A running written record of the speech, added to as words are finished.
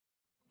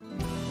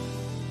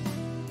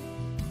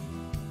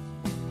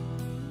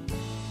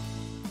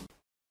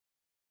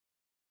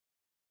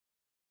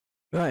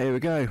Right, here we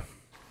go.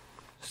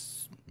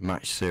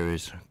 Match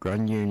series,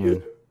 Grand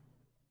Union.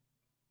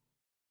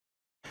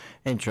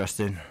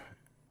 Interesting.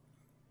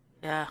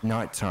 Yeah.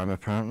 Night time,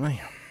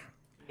 apparently.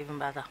 Even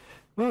better.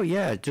 Well,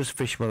 yeah, just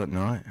fish well at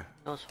night.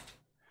 It does.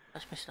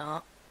 Let's me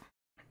start.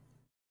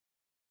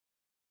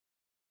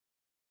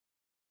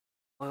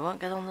 We won't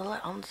get on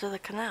onto the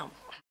canal.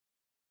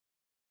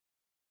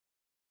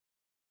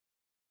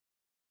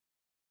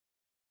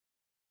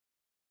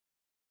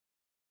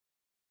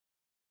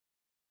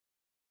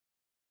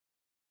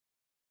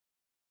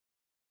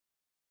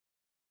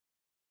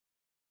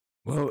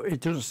 Well, it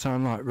doesn't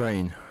sound like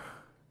rain.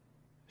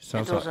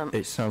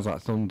 It sounds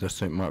like thunder,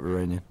 so it might be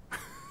raining.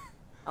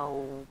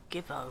 Oh,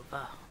 give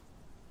over.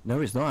 No,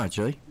 it's not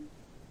actually.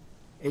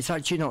 It's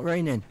actually not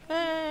raining.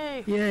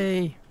 Yay!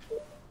 Yay!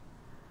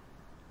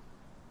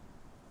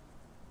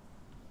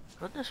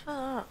 Goodness for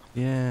that.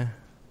 Yeah.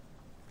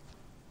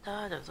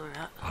 Tired of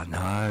that. I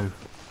know.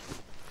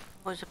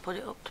 Boys have put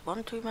it up to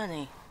one too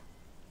many.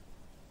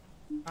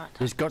 Right.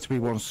 There's got to be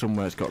one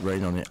somewhere that's got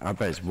rain on it. I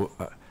bet it's...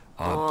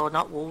 oh,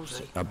 not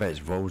Wolsey. I bet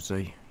it's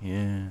Wolsey.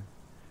 Yeah.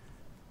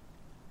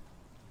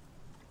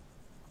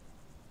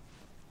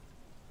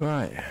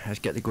 Right, let's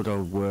get the good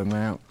old worm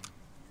out.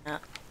 Yeah.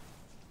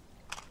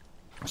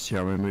 See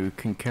how many we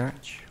can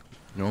catch.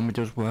 Normally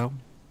does well.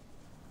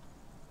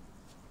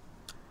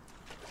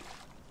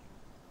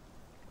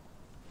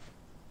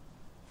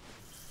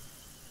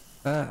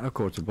 I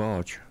caught a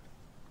barge.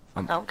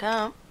 Don't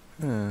count.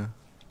 Yeah.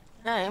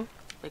 Game.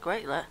 Be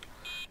great there.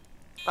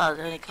 Well,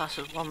 the only class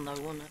of one though,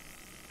 wouldn't it?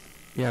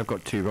 Yeah, I've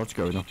got 2 rods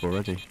going up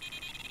already.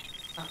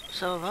 Oh,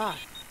 so have I.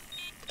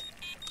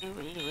 Give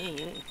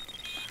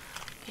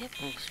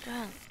me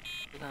strength.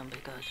 You're going to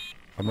be good.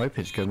 I'm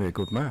hoping it's going to be a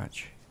good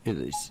match. It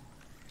is.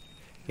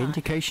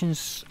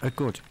 Indications are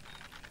good.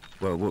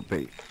 Well, it would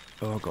be.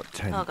 Oh, I've got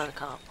 10. Oh, I got a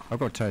carp. I've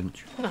got 10.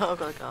 Oh, I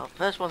got a carp.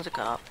 First one's a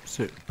carp.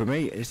 So, for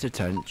me, it's a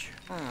 10.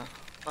 Oh.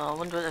 Well, I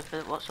wonder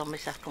what's on my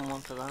second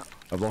one for that.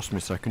 I've lost my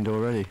second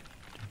already.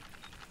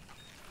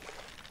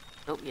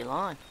 Up your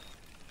line.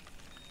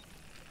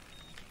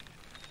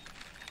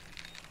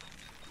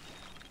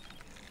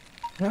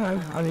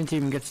 No, I didn't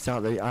even get it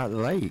out of the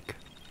lake.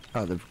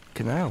 Out of the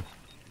canal.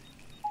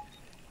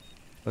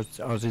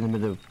 I was in the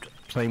middle of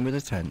playing with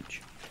a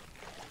tench.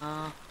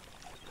 Oh,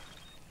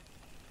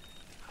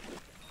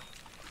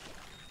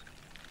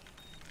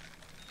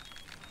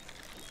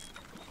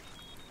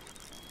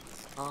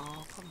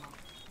 come on.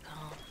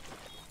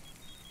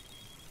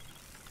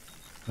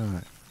 Come on.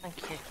 Right. Thank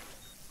you.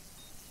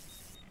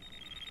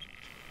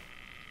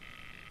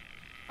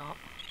 Oh.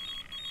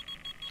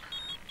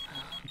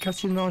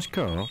 Catching a nice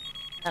carp.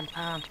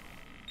 £10.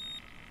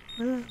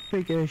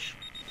 Biggish.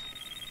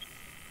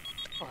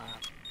 Wow.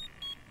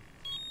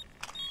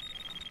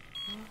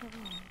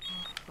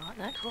 Right,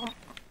 next one.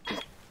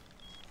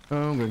 Oh,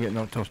 I'm going to get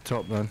knocked off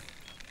top then.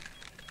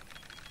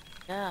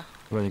 Yeah,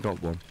 I've only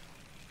got one.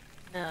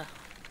 yeah.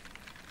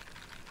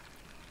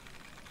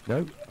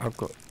 No, I've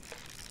got...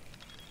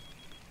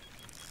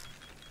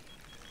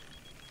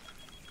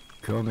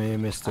 Come here,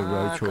 Mr.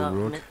 Roach or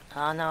Rudd.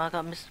 Oh no, I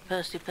got Mr.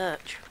 Percy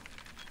Perch.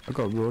 I've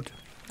got Rudd.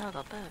 No, I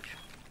got Perch.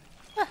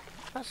 Yeah,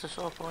 that's the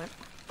sore point.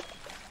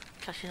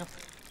 Cashing up.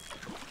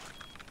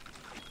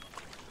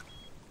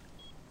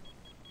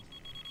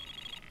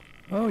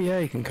 Oh yeah,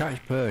 you can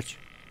catch perch.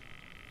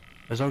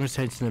 As long as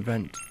it's an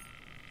event.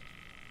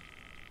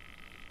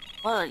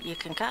 Well, you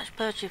can catch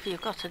perch if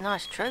you've got a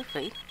nice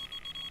trophy.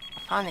 I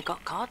finally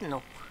got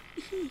cardinal.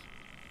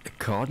 The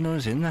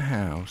cardinal's in the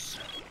house.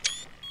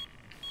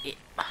 Yeah.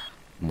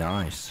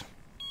 Nice.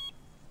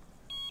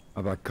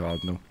 I've had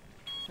cardinal.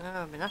 No,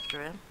 I've been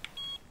after him.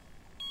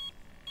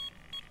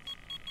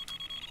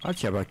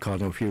 Actually, I've had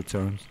cardinal a few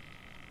times.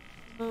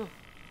 Ooh.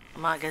 I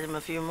might get him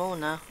a few more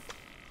now.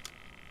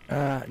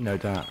 No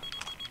doubt.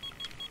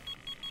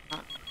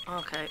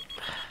 Okay.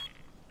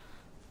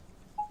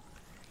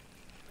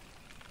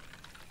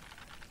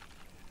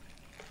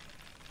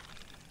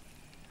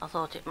 I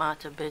thought it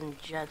might have been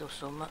Jed or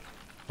something.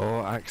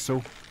 Or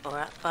Axel.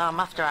 Alright, but I'm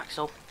after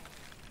Axel.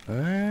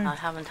 Eh? I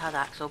haven't had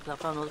Axel, but I've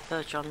got another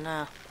perch on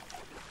now.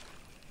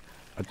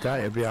 I doubt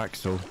it'll be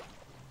Axel.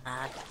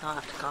 Nah, not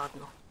after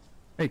Cardinal.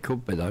 It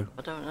could be though.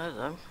 I don't know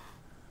though.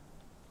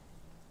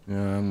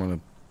 Yeah, I'm on a Nah,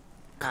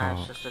 carp.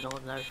 it's just an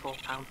ordinary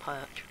 £4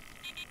 perch.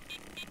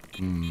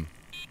 Hmm.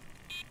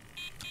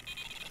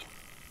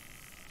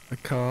 A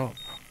carp.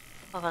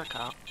 I've had a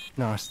carp.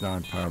 Nice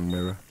 £9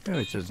 mirror. Yeah,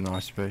 it's a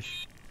nice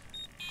fish.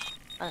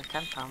 I had a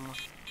 £10 one.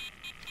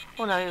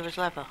 Oh no, it was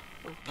leather.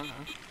 Oh, I don't know.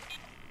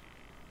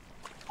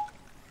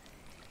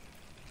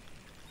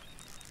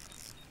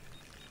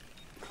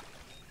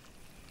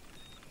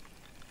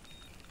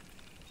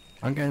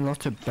 I'm getting a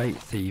lot of bait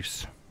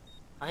thieves.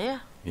 Are you?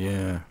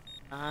 Yeah.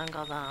 I ain't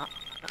got that.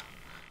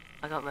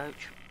 I got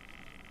roach.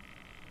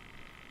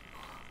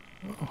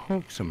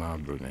 Hooks am I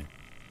running?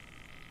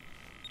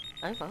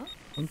 Hey, what?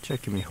 I'm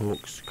checking my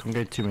hooks. Can't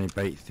get too many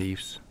bait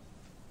thieves.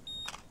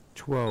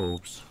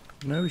 12s.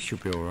 No, we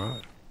should be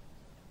alright.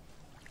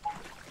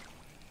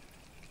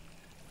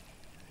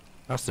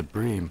 That's the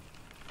bream.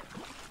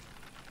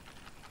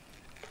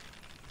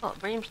 What,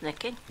 Bream's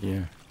nicking?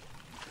 Yeah.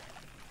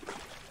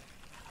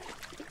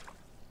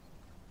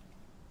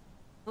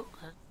 Oh,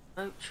 there's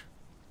a roach.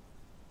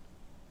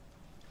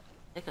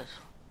 Diggers.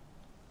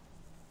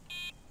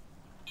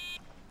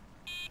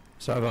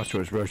 So that's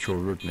what's roach or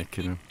rud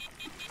nicking them.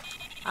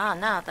 Ah,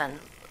 now then.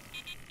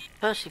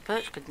 Percy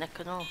Perch could nick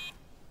and all.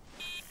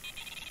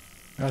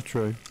 That's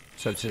true.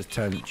 Except it's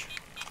tench.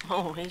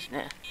 Oh, he's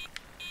near.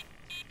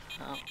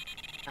 Oh,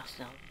 that's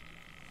no.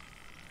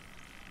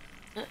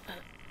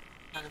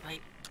 Had a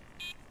bait.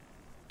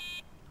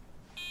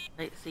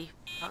 Bait thief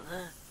out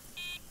there.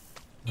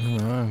 I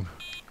know.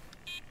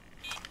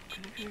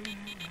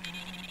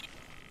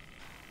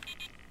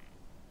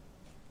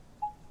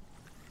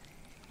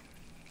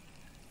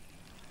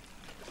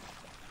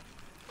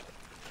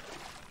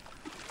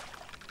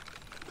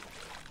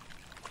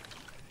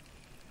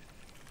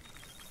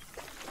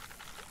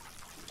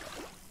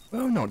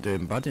 Well, not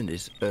doing bad in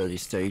these early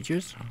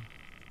stages.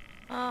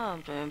 Oh,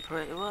 I'm doing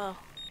pretty well.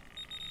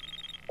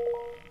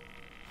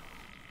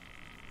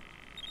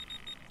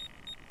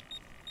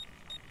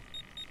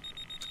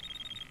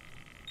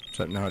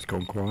 Except now it's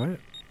gone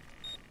quiet.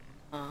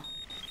 Oh.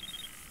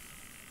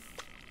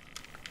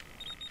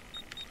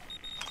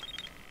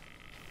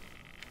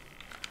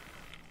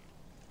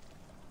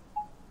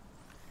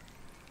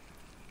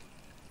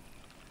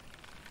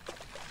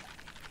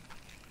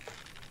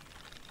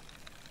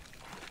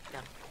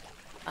 Yeah.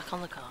 Back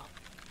on the car.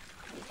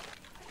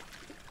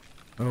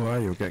 Oh,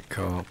 well, you'll get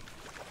caught.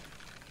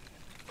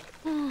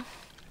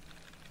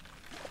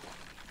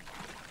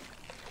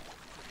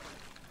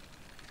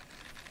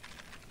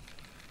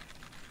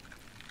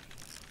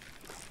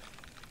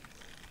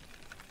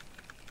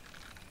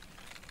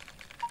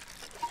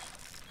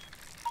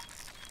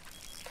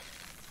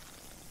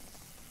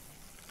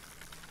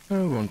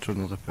 Oh, want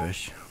another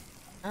fish.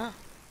 Oh.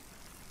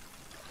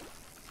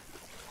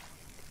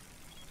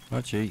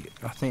 Actually,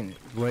 I think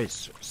the way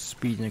it's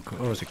speeding.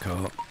 Oh, it's a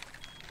carp.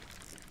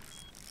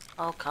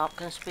 Oh, carp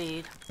can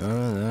speed.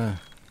 Oh, there.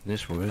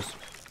 This was.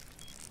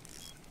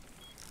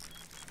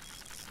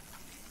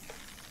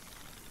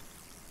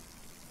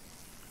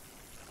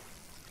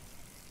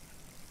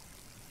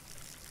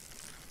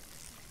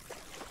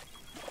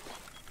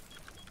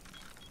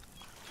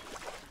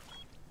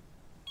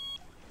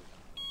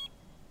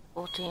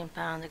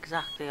 £14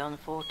 exactly on a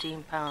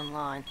 £14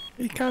 line.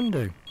 You can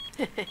do.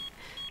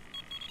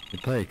 You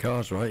play your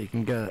cards right, you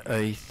can get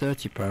a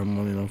 £30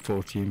 one in on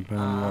 £14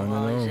 line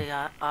Well, and you all. see,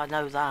 I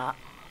know that.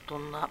 I've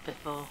done that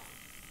before.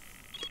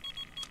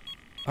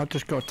 I've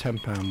just got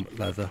 £10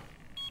 leather.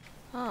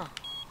 Oh.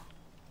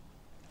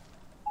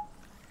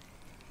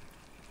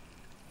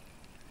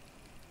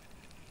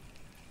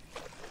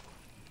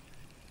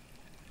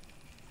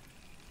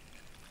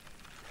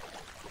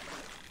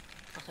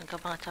 I think I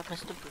might have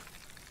Mr. Brooke.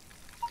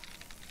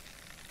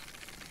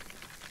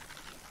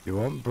 You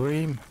want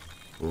bream?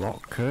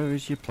 Locker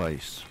is your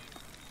place.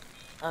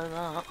 Oh,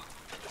 that.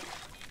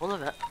 Full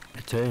of it.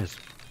 It is.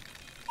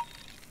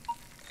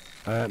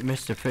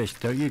 Mr. Fish,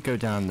 don't you go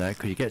down there,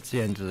 because you get to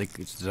the end of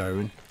the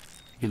zone,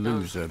 you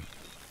lose them.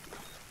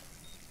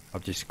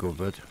 I've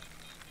discovered.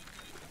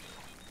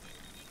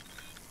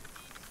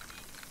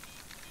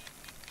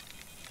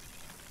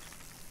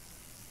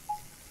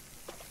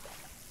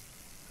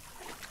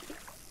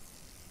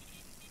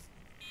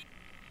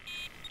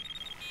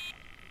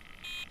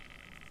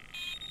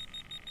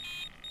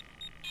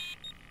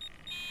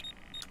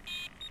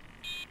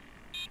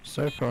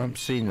 So far, I haven't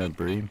seen no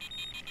bream.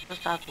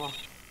 Just had one.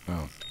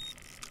 Oh.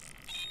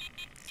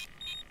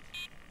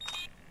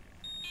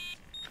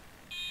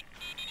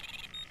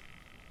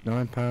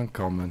 £9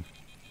 common.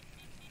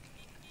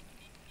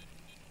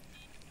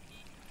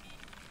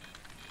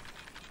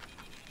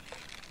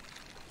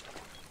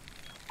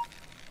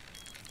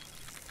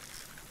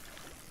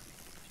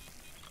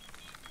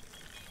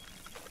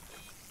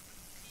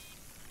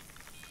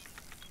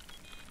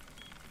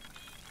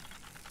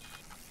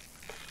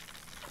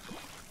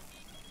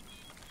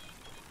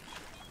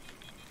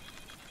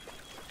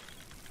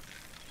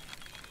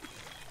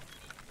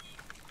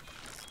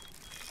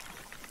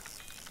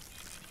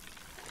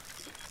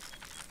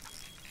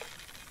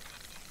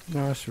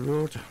 Nice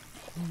road.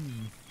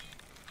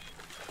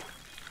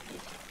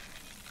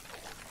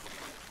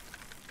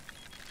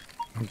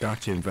 I'm going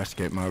to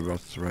investigate my rod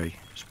 3.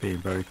 It's being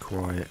very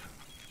quiet.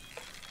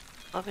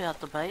 Probably had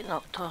the bait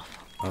knocked off.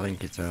 I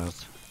think it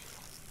has.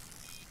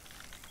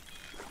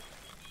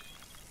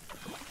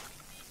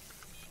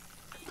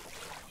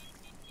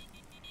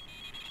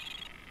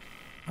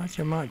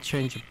 Actually, I might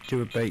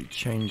do a bait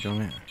change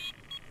on it.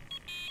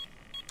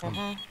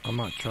 I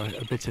might try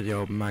a bit of the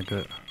old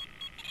maggot.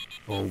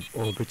 Or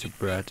a bit of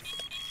bread.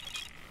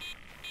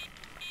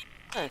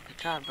 Hey, you could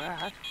try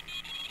bread.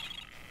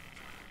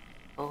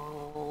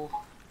 Oh,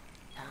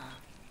 yeah.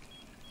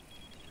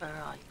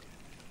 Alright.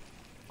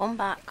 Come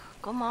back.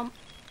 Come on.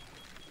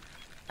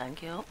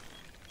 Thank you.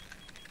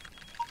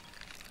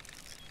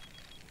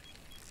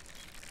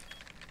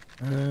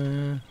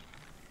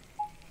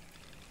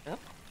 Yep.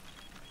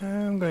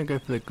 I'm going to go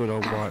for the good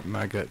old white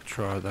maggot.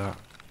 Try that.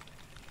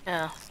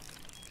 Yeah.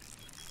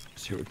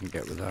 See what we can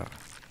get with that.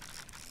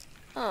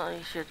 Oh,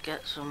 you should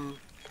get some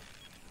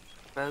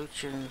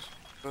roach and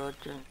brood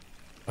and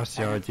That's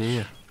the ants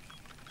idea.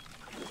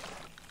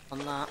 on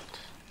that.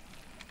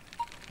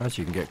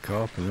 Actually, you can get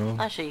carp and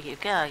all. Actually, you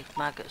get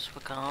maggots for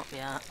carp,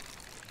 yeah.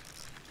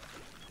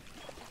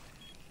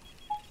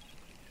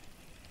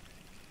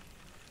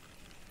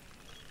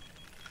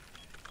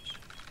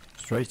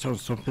 Straight on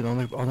something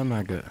on a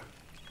maggot.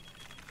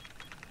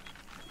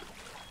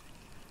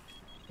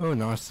 Oh,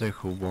 nice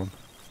circle one.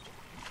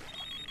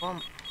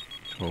 One.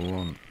 So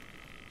one.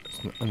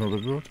 Another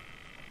brood.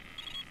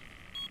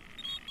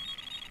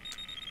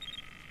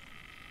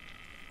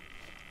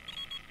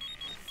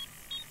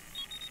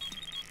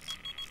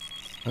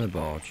 And a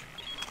barge.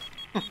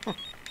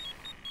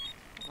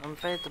 I'm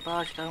afraid the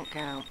barge don't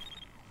count.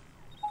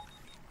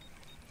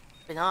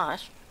 Be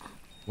nice.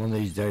 One of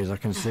these days I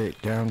can see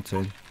it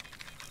counting.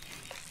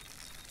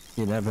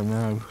 You never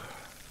know.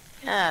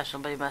 Yeah, if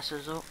somebody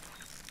messes up.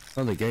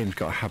 Well, the game's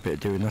got a habit of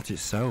doing that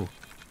itself.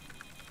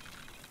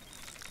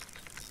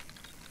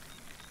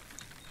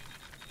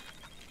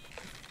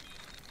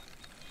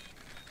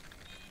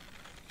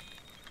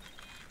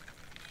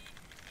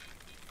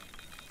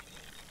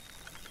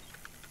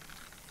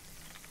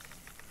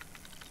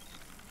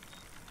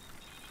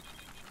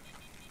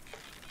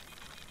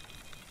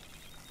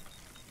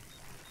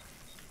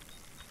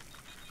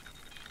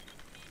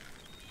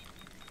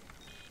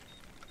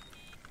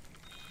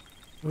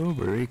 Oh,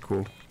 we're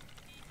equal.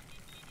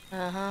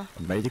 Uh-huh.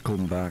 I made a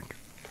comeback.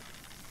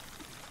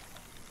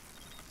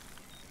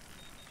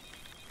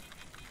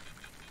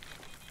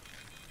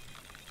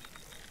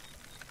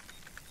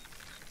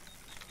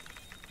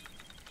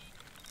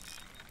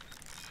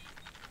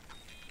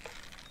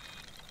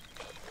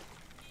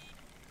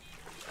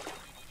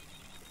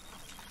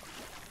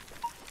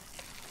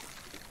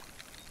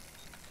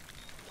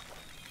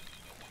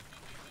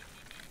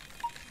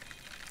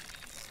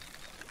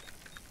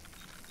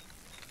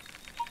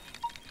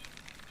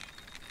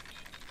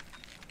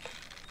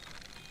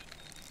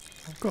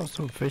 I've got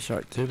some fish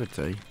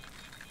activity.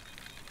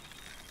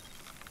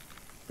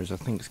 Which I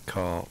think is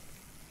carp.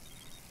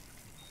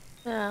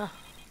 Yeah.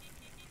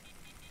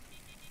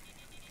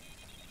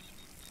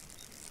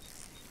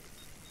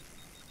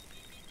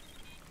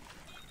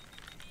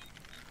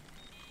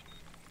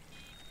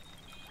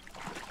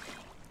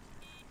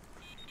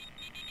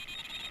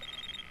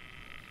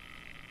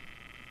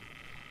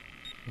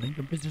 I think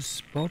a bit of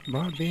spot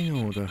might be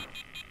in order.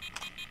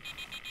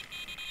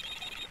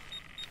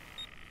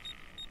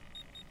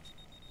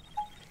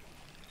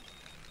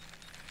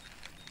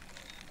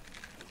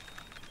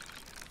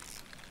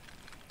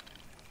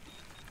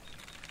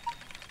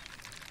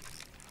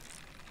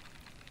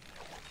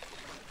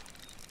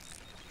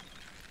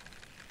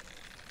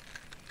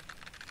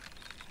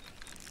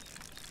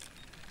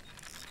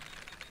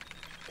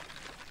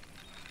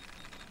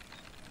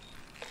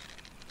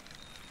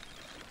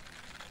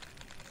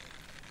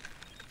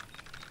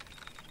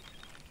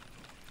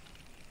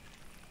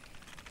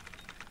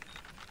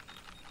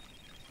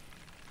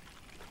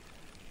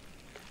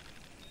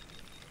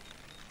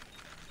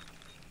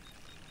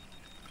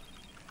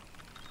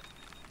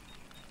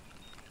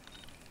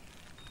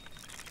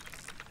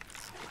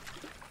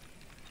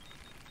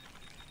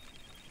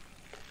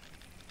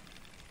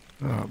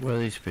 Right, where are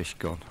these fish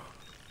gone?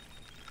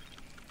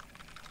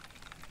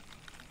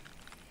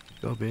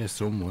 Gotta be here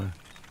somewhere.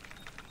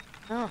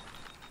 Oh.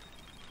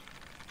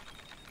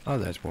 Oh,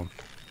 there's one.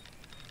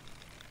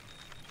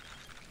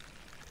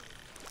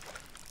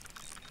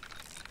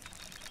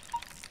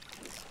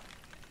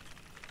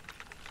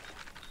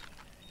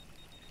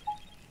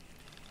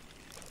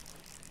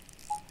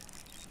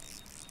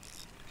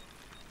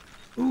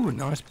 Ooh,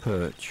 nice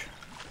perch.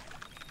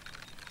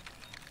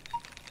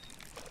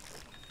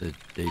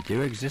 They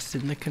do exist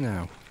in the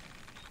canal.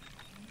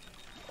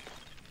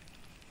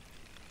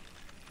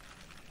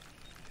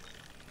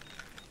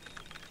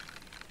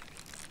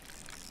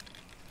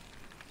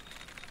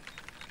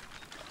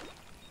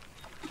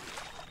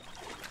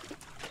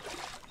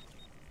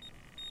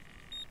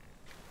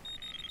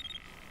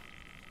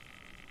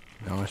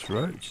 Nice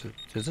roach.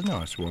 There's a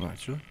nice one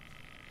actually.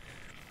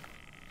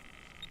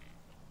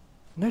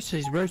 Notice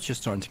these roaches are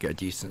starting to get a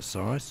decent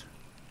size.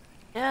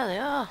 Yeah, they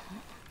are.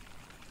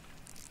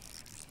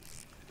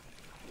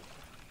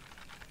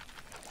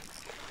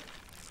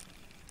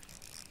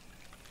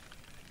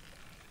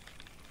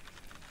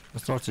 I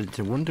started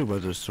to wonder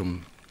whether there's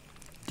some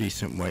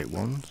decent weight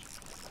ones.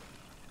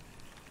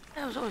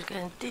 I was always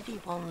getting diddy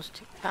ones,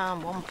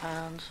 £2,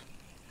 £1.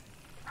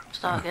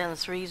 Start getting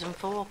 3s and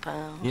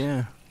 £4.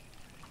 Yeah.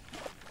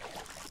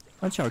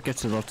 Actually, I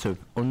get a lot of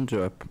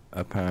under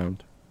a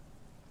pound.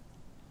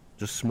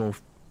 Just small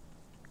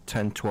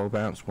 10, 12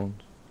 ounce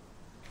ones.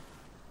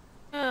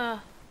 Yeah.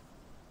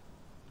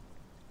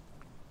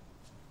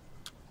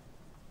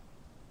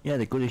 Yeah,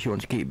 they're good if you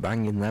want to keep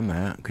banging them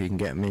out, because you can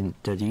get them in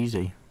dead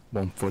easy.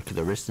 One flick of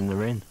the wrist and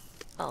they're in.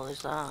 Oh,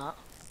 there's that.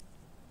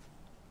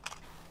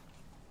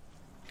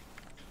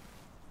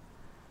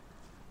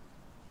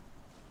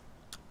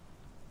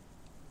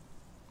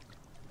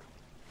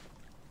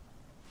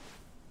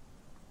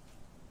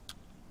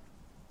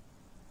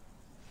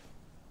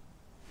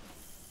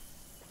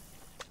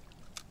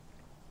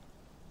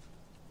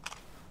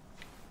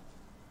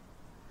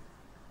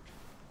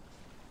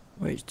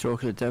 Wait,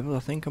 talk of the devil, I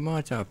think I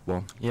might have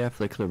one. Yeah,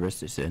 flick of the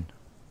wrist, it's in.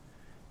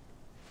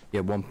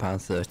 Yeah,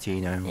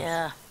 £1.13 ounce.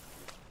 Yeah.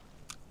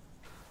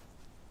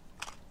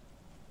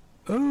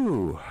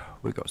 Oh,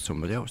 we got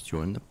somebody else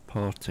joining the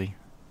party.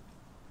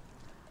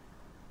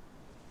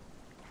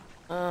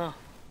 Oh.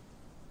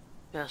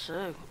 Guess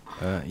who?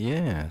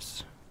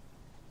 Yes.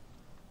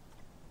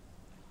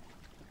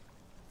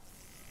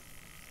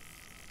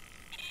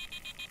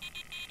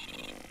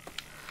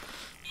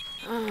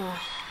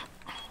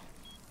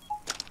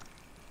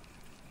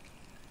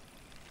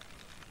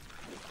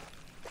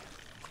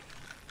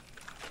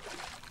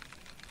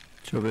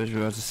 Trouble is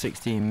we had a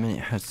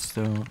 16-minute head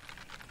start.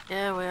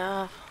 Yeah, we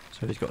have.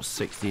 So he's got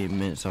 16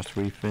 minutes after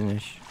we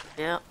finish.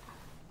 Yeah.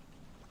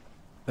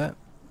 But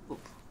Ooh,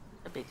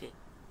 a biggie.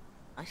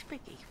 Nice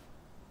biggie.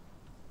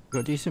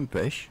 got decent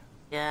fish.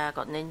 Yeah, I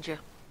got ninja.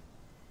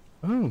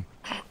 Oh,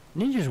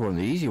 Ninja's one of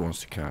the easy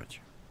ones to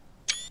catch.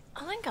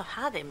 I think I've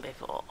had him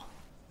before.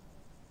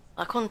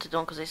 I couldn't have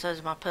done because it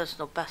says my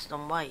personal best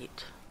on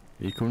weight.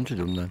 You couldn't have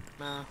done then.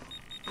 No.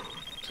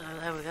 So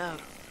there we go.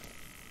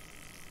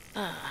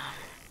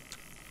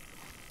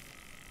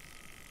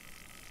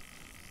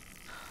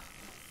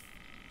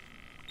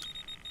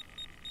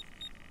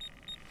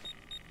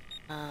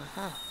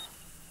 Uh-huh.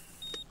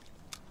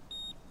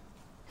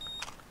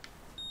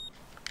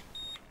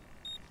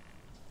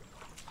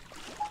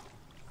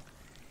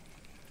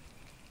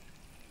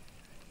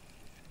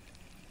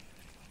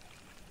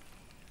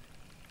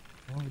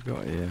 What have we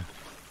got here?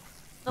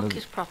 Look,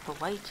 it's proper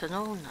weight and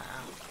all now.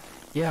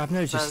 Yeah, I've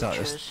noticed that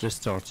Roaches. they're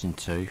starting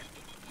to.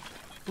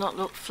 Not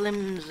look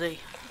flimsy.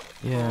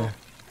 Yeah.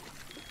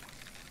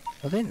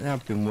 I think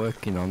they've been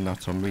working on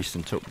that on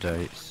recent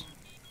updates.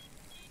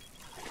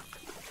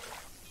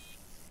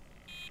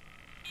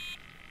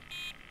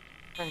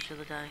 Tench of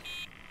the day.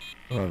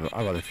 Well,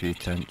 I've had a few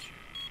tench.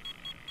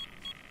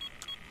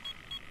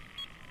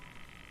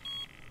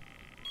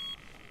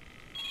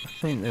 I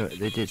think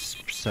they did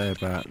say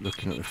about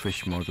looking at the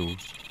fish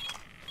models.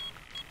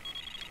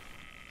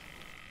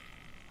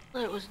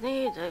 Well, it was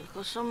needed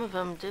because some of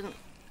them didn't.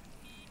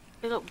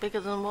 They look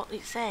bigger than what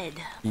it said.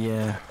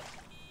 Yeah.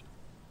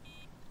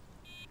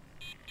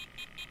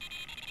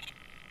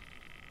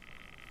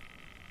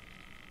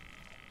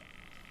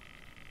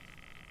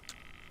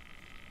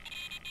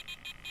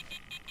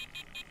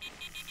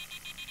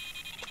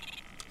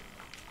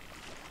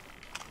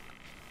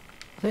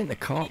 I think the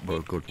carp were a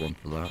good one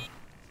for that.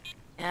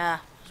 Yeah,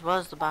 as well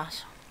as the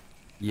bass.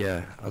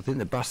 Yeah, I think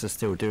the bass are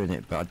still doing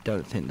it, but I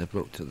don't think they've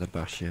looked at the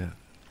bass yet.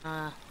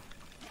 But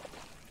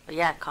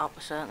yeah, carp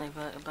was certainly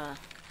better.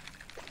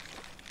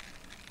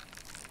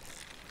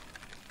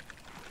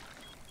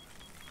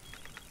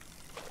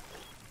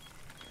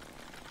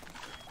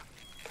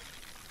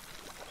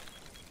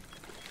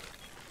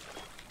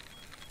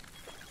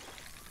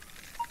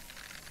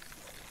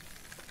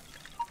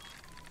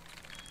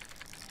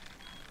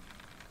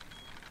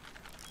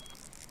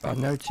 I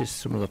noticed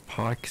some of the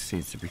pike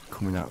seems to be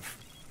coming out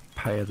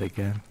pale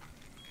again.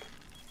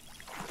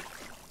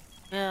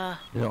 Yeah.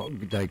 They're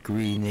not their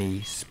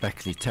greeny,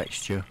 speckly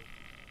texture.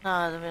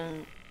 No, they've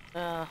been.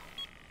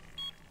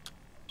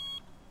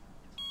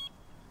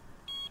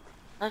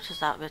 Noticed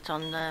that bit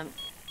on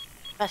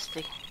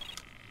Bestie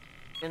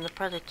in the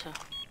Predator.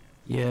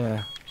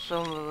 Yeah.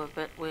 Some were a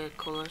bit weird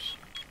colours.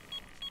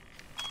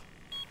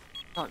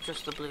 Not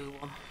just the blue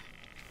one.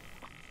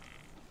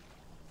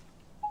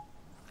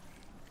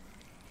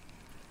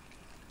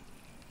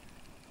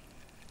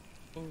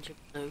 Ninja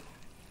blue.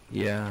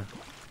 Yeah.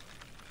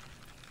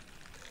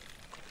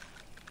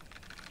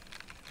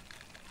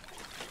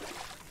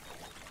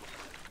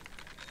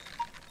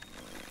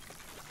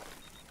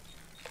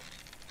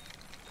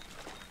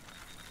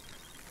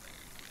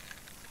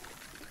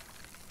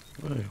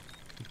 Well,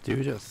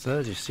 dude at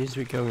 30 seems to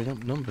be going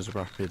up numbers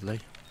rapidly.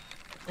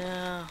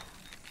 Yeah.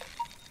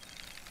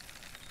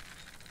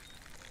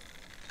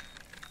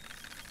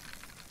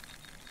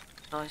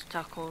 Nice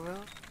tackle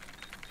rod.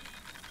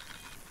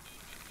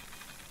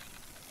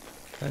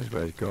 That's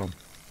where it's gone.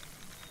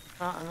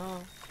 I don't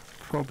know.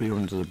 Probably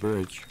under the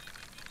bridge.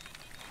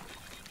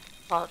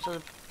 Parts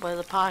of where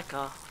the pike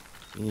are.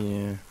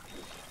 Yeah.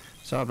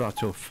 So I'd like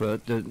to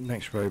the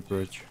next road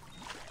bridge.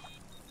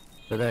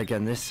 But then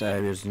again, this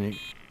area isn't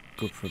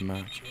good for a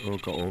match. Oh,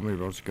 got all my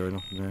rods going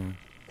up and down.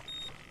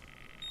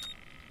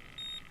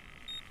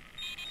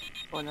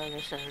 Oh no,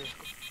 this area's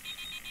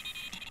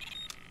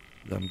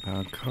good.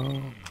 £11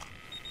 car.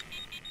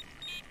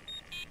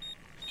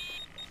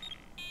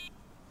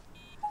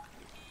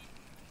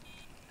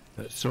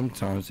 But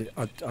sometimes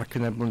I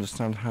can never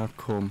understand how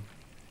come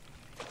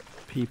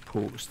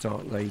people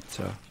start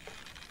later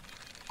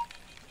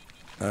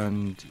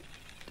and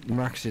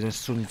Maxi and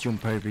suddenly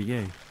jump over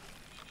you.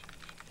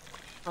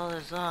 Oh,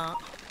 there's that.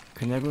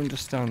 Can never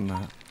understand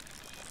that.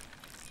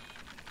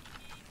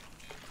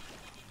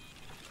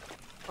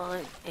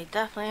 Well, he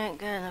definitely ain't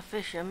getting a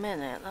fish a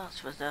minute, that's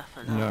for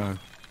definite. No,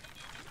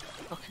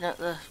 Looking at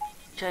the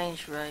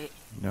change rate.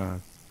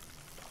 no.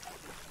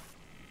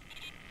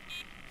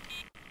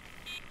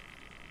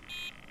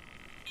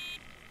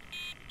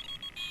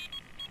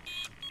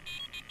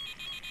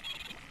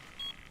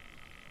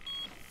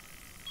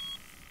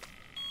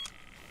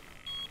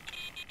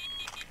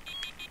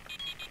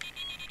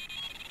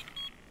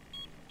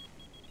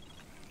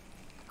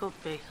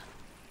 could be.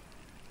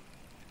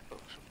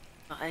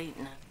 Got 8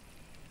 now.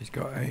 He's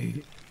got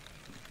 8.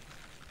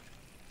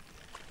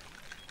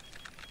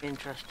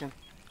 Interesting.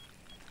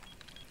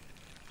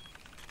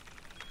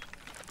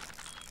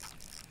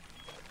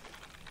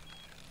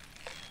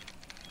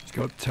 He's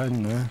got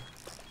 10 there.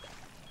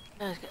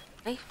 Yeah, he's got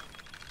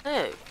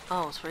 8. 2.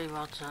 Oh, 3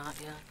 rods out,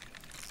 yeah.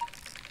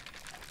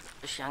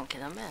 Just yanking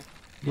them in.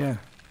 Yeah.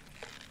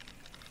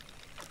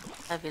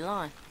 Heavy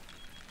line.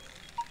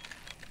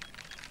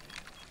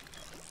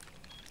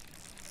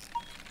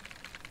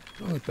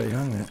 Well, be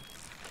hang it.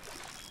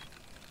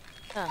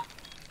 Yeah.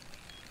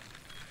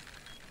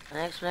 An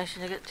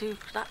explanation to get 2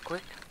 that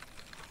quick.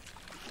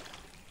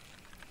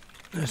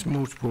 There's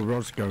multiple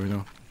rods going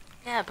on.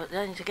 Yeah, but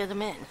then to get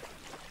them in.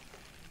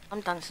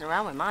 I'm dancing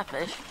around with my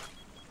fish.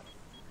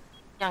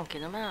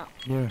 Yanking them out.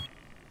 Yeah.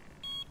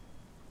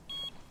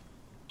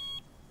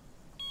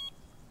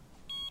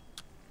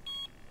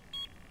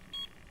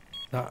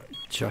 That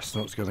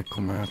chestnut's going to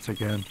come out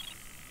again.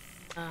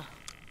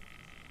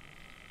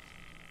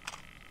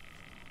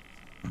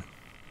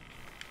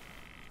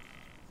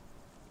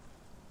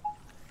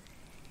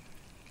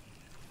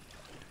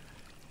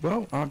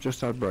 Well, I've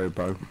just had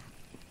Robo.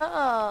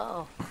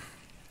 Oh!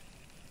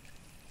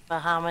 For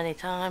how many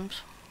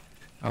times?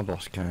 I've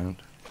lost count.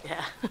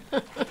 Yeah.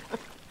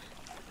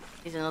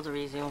 He's another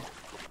easy one.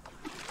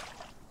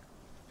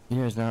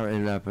 Yeah, he's now at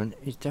 11.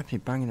 He's definitely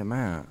banging them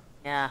out.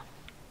 Yeah.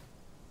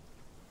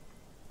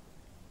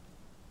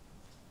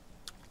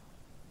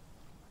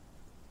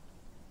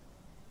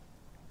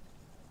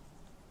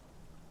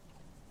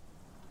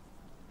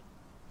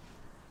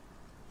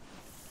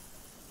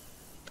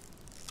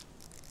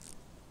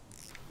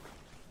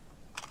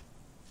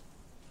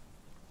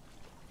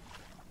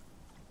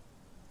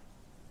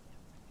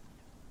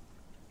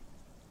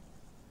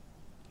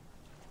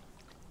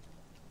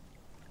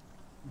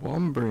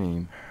 One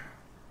bream.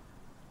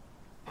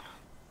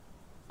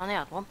 Only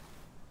had one.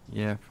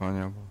 Yeah, fine,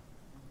 I will.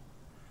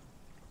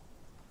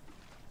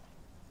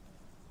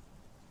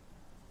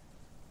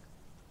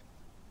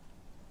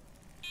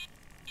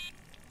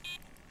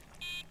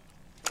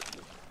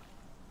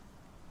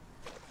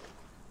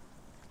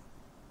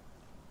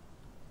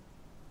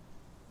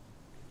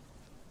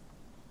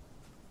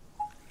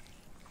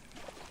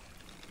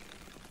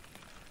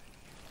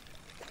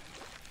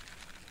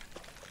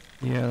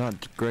 Yeah,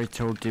 that great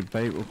old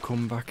debate will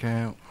come back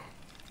out.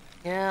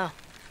 Yeah.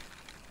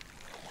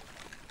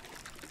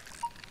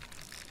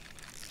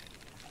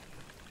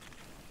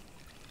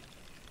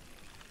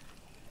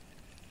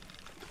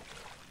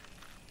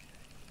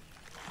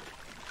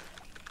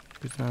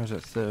 Because now he's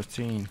at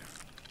 13.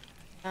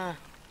 Yeah.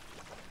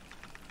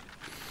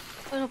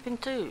 Going up in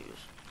 2s.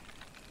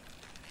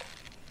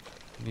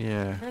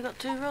 Yeah. They got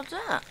 2 rods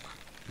out.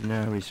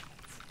 No, he's... Is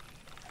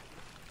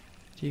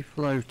he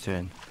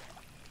floating?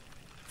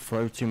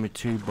 Floating with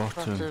 2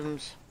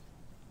 Bottoms.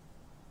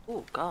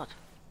 Oh, God.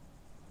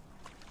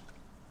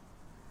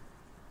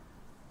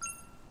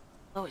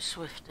 Oh, it's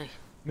Swifty.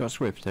 You got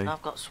Swifty?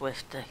 I've got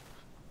Swifty.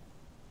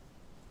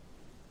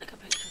 Take a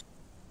picture.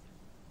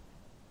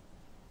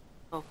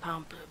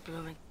 £12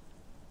 blooming.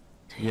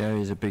 Yeah,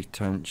 he's a big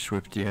tench,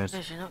 Swifty is.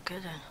 Yes, you're not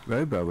kidding.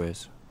 Robo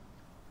is.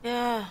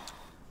 Yeah.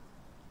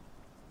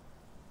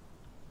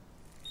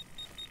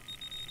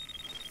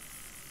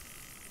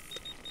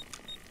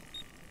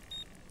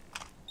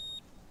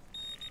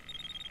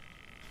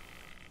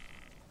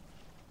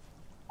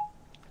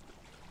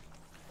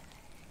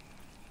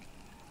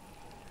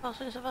 Oh,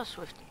 since I've had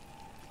Swifty.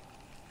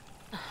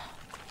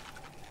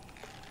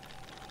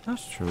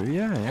 That's true,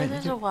 yeah. Yeah, It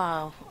is a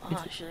while,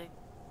 actually.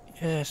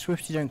 Yeah,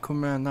 Swifty don't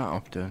come around that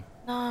often.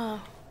 No.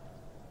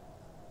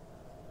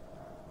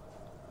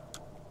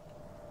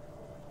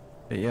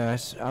 But yeah,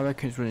 I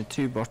reckon it's running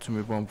 2 bottom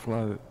with 1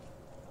 float.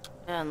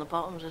 Yeah, and the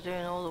bottoms are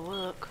doing all the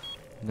work.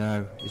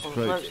 No, it's Well, the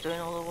float. float's doing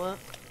all the work.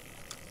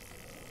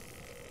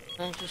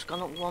 Then it's just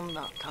gone up 1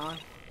 that time.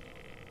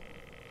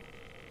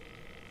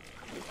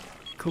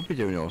 Could be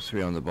doing all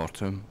 3 on the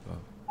bottom, but...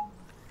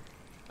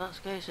 That's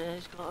the case,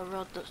 he's got a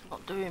rod that's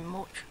not doing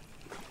much.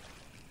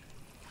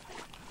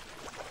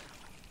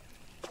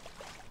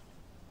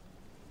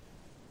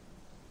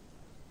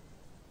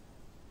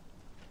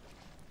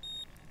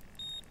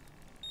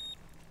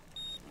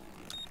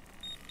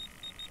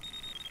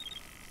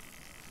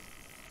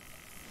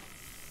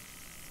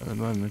 At the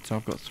moment,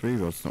 I've got 3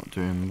 rods not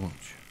doing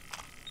much.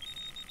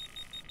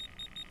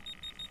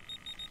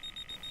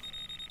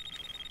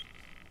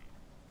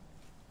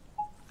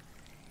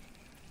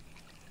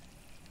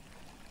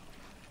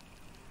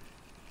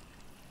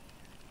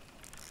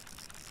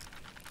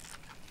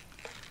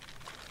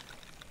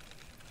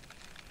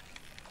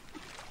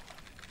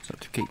 So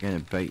to keep getting a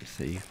bait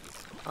thief.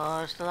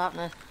 Oh, it's still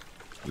happening.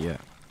 Yeah.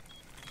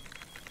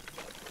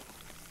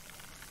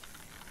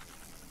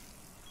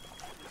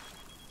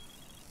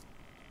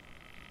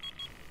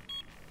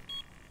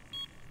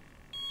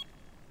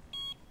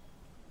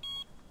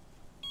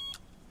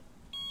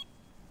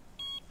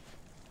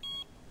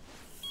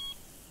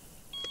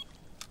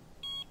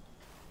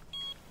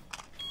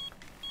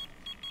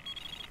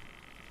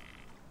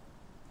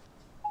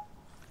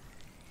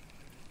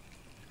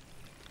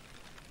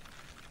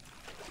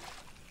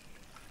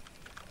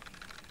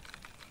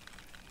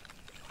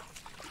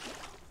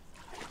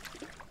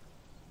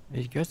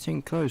 He's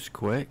getting close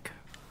quick.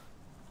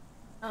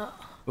 Oh,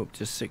 Up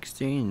to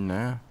 16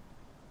 now.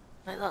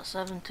 make that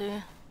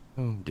 17.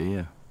 Oh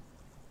dear.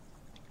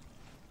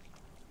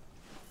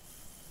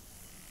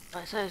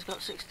 Like I say, he's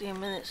got 16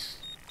 minutes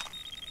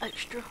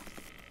extra.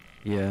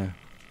 Yeah.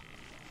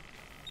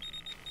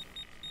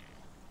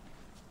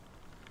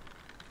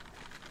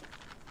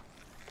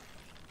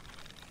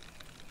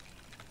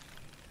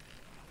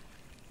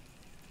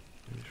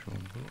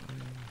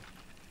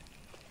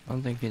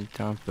 I'm thinking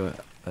time for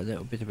a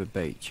little bit of a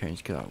bait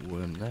change. Get that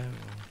worm there.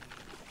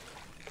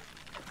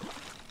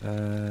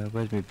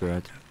 Where's my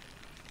bread?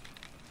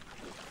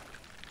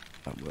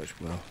 That works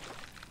well.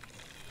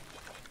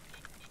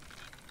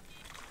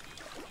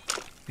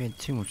 Being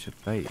too much of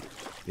bait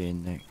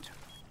being nicked.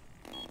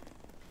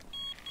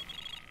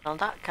 Now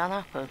that can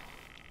happen.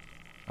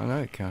 I know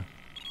it can.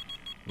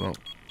 Well.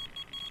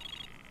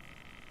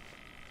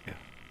 Yeah.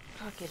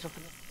 Like he's up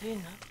in the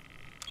tin now.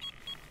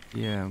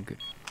 Yeah,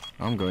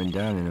 I'm going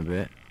down in a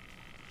bit.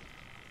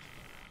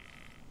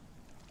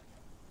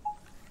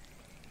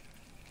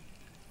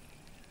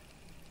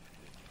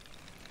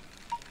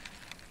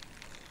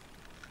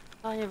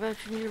 Are you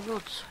virgin your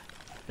roots?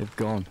 They've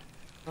gone.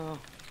 Oh,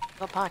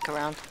 got a pike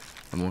around.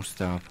 I must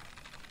have.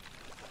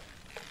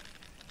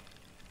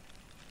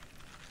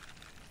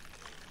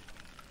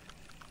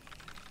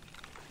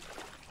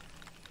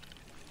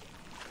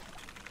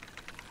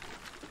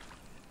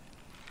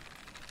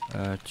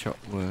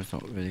 Chopped worm's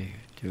not really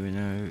doing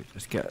out.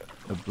 Let's get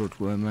a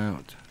bloodworm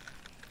out.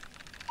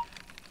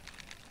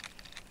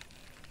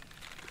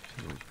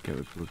 So we'll get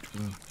a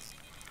bloodworm.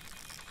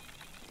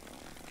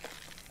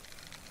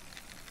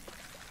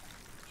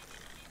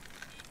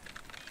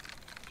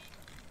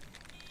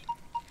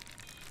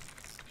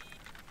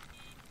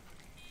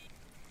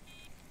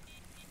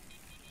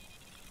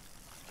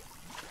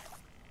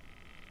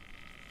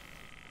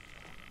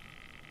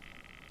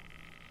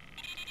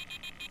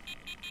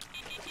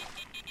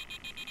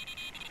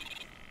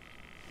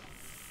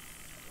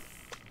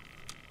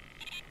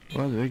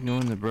 Well, they're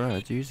ignoring the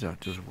bread. Use that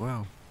does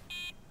well.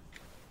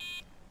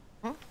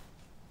 Hmm?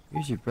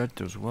 Usually bread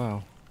does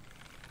well.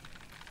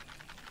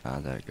 Ah,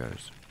 there it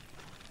goes.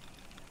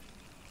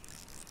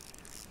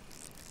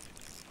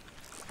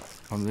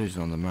 I'm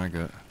losing on the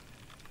maggot.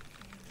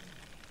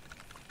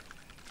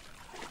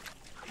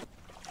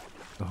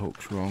 The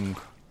hook's wrong.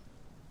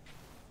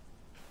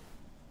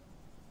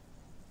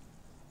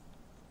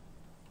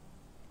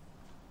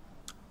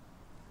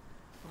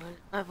 Right,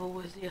 level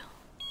with you.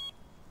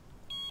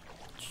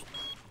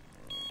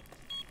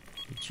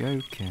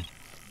 You're joking.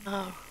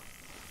 No.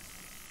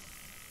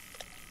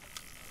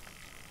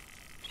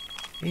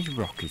 He's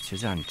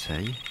rocketers, ain't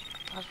he?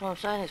 That's what I'm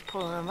saying, he's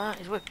pulling them out,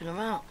 he's whipping them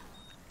out.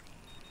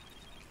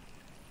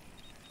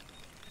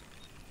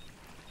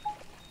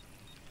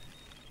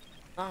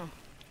 Oh.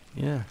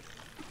 Yeah.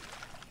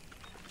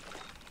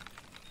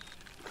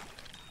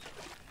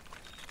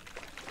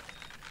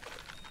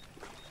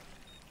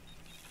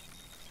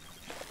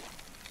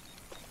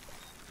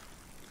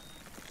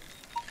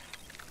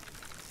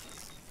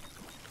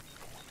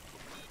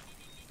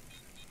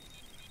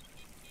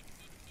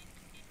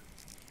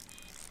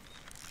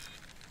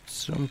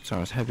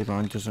 Sometimes heavy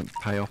line doesn't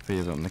pay off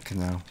either on the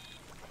canal.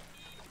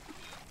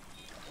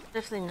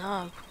 If they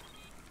know.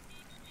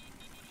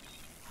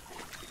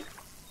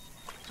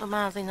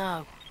 Somehow they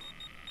know.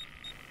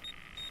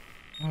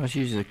 Well, it's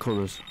usually the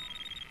colours.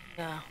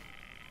 Yeah.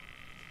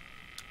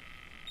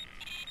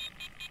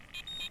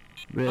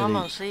 Really, I'm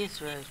on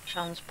see-through,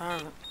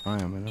 transparent.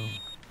 I am at all.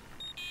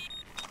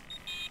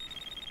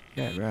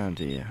 Get round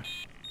here.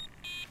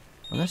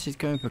 Unless he's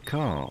going for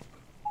carp.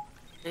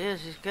 He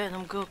is, he's getting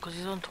them good because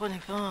he's on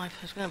 25.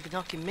 He's going to be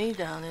knocking me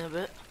down in a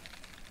bit.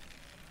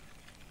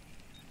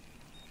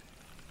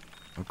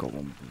 I've got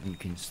one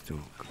blinking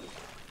stalk.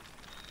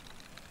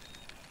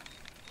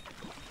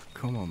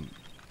 Come on.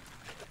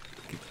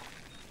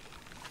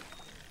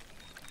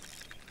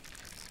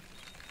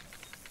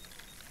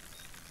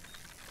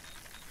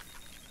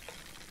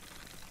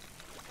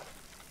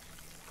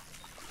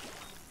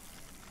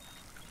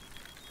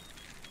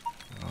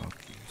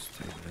 Okay,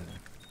 stay there.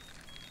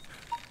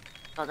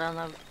 Got down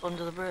there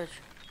under the bridge.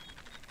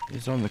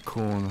 He's on the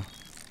corner.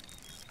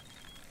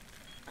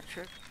 That's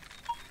true.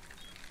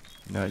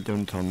 No,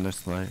 don't on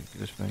this leg,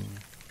 this thing.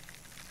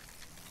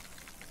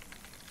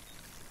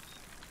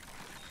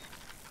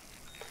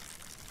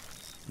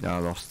 No, I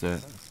lost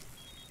it.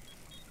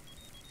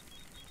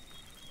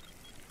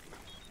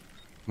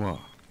 What?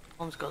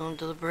 One's gone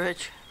under the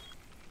bridge.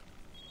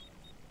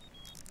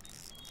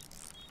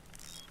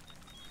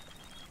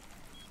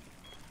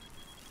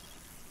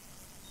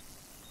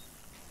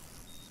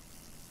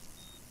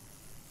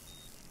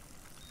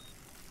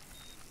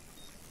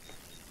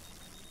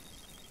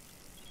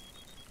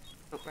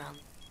 Look round.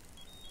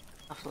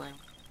 Off the lane.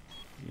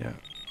 Yeah.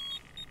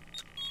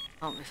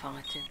 Can't be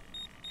fighting.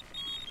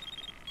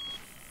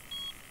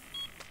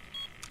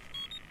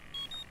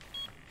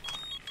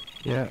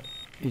 Yeah,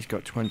 he's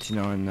got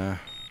 29 there.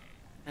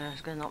 Yeah,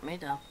 he's going to knock me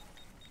down.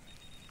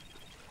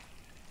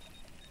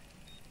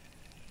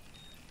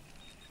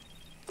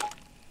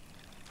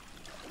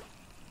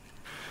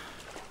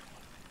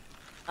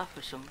 Up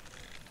with some.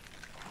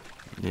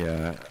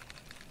 Yeah.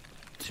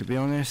 To be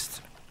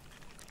honest,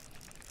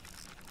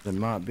 there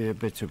might be a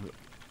bit of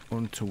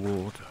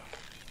untoward.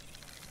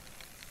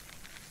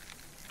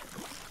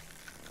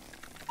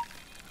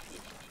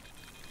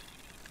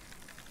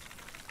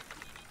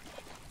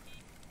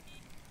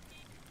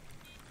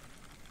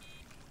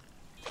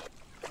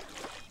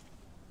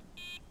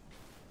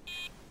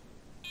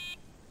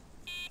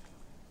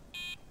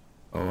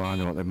 Oh, I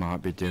know what they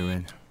might be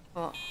doing.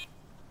 What?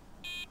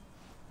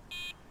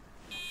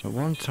 At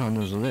one time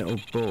there was a little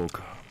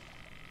bug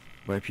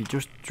where if you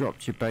just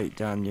dropped your bait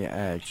down the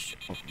edge,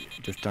 or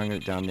just dangle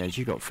it down the edge,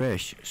 you got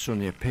fish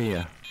suddenly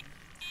appear.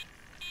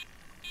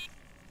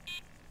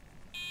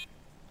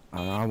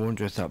 And I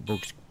wonder if that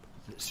bug's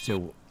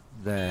still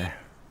there.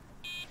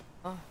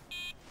 Oh.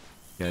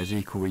 Yeah, it's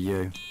equal with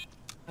you.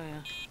 Oh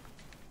yeah.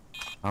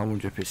 I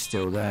wonder if it's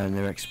still there and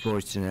they're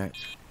exploiting it.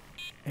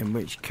 In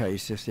which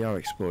case, if they are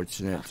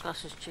exploiting it, That's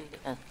classed as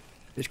cheating.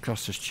 it's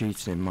classed as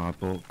cheating in my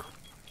book.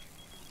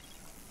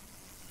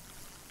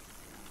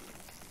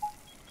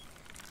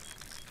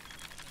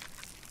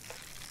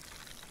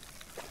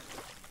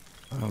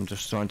 I'm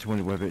just starting to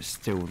wonder whether it's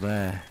still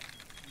there.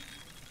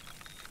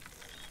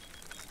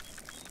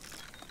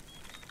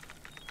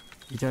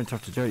 You don't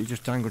have to do it, you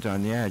just dangle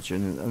down the edge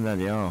and there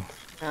they are.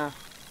 Yeah.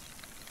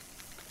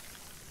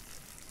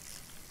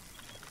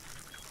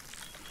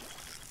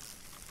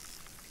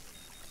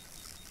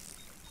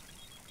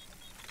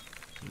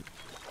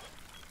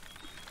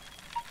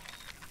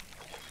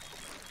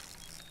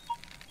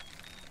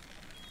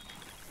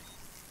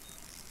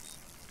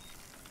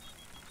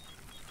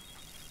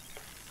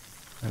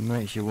 It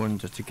makes you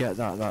wonder, to get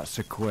that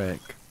so quick.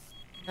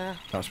 Yeah.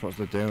 That's what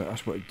they're doing,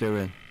 that's what they're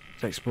doing.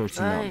 It's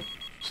exploiting Right.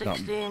 that.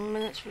 16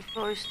 minutes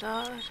before he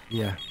started.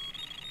 Yeah.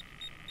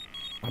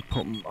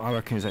 I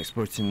reckon he's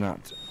exploiting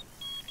that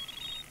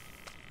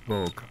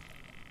bug.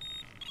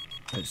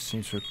 It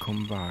seems to have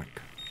come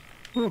back.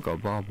 Oh, I've got a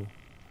barbel.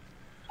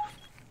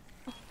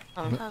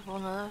 I haven't had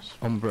one of those.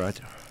 On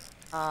bread.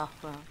 Ah,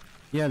 well.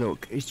 Yeah,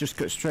 look, he's just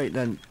got straight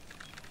then.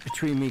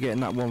 Between me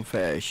getting that one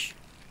fish,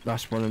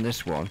 last one and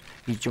this one,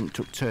 he jumped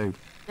up two.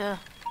 Yeah.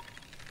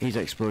 He's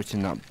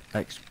exploiting that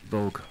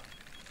bug.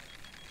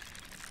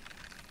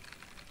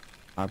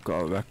 I've got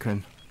to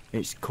reckon.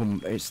 It's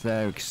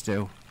there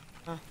still.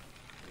 Huh.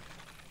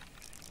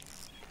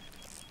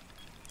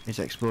 He's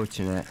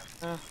exploiting it.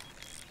 Yeah.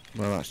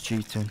 Well, that's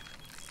cheating.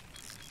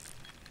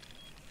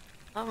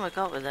 Oh my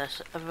god, with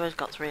this, everybody's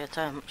got 3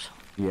 attempts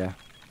Yeah.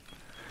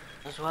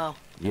 as well.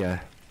 Yeah.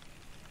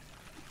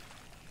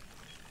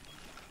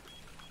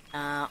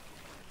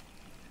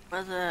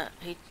 Whether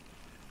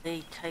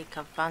they take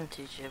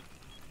advantage of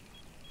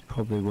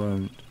Probably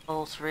won't.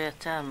 all 3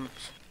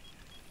 attempts.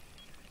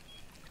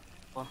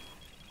 Well,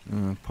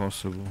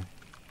 Possible.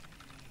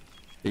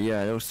 But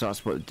yeah,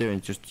 that's what they're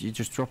doing. You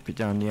just drop it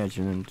down the edge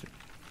and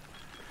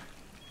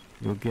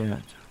you'll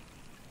get.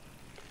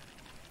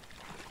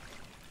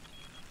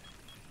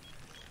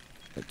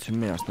 But to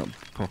me, that's not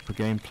proper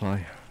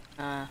gameplay.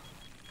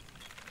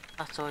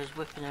 that's always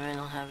whipping her in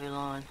on heavy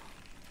line.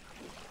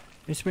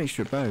 It's a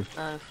mixture of both.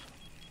 Both.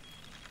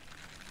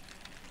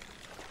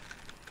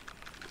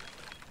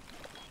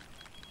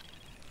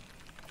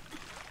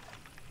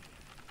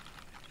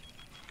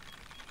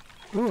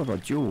 Oh, I've got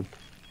a jewel.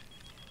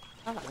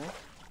 Hello.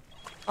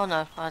 Oh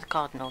no, I had a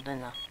cardinal,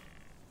 didn't I?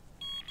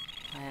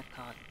 I had a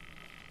card.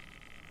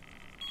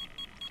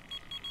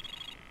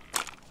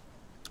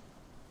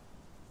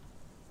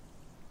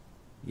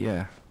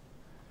 Yeah.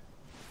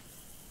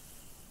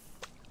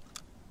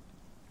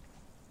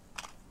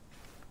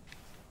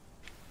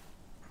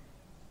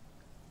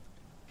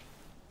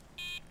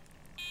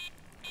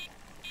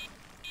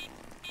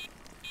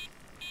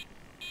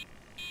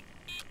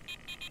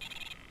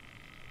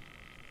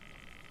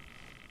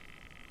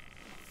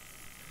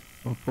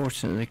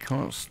 Unfortunately, they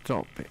can't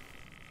stop it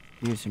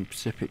using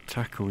Pacific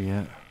tackle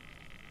yet.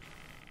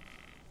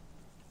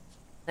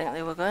 I think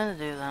they were going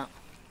to do that.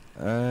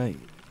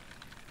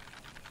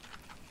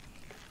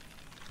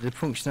 The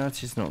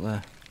functionality's not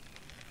there.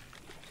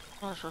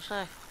 Well, that's what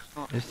I say. It's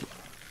not. Is it?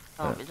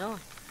 Can't be done.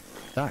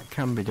 That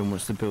can be done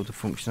once they build the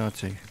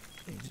functionality.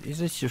 Is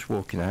this just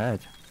walking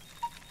ahead?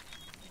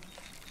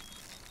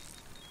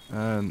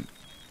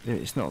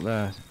 It's not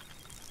there.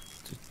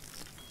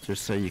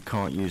 Just say you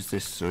can't use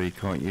this or you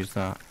can't use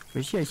that.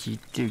 Which yes, you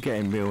do get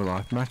in real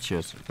life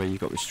matches where you've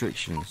got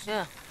restrictions.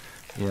 Yeah.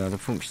 Yeah, the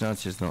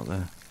functionality is not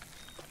there.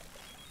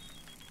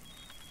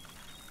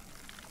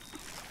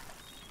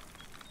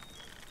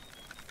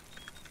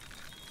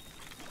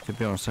 To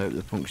be honest, I hope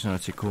the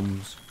functionality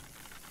comes.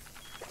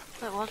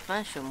 It was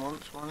mentioned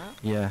once, wasn't it?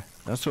 Yeah,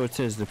 that's what it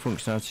is, the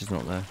functionality is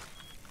not there.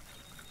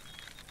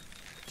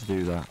 To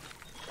do that.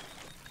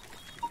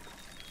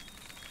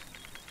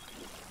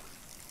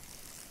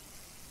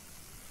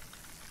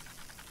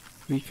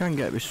 You can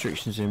get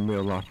restrictions in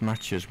real life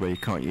matches where you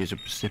can't use a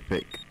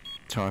specific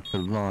type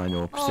of line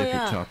or specific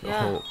type of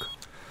hook.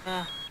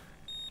 Yeah.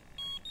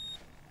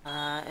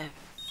 It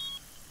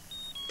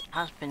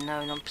has been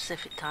known on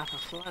specific type of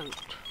float.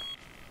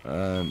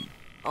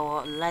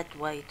 Or lead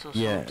weight or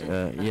Yeah,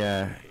 something.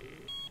 yeah.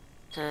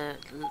 To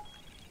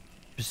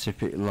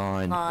Specific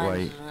line lines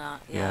weight. and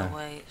that. Yeah, Yeah.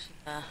 weights.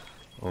 Yeah.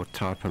 Or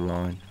type of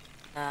line.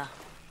 Yeah.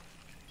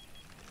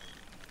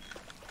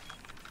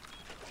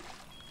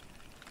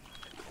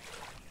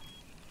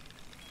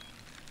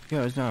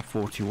 Yeah, it's now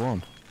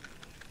 41.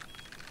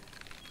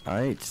 I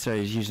hate to say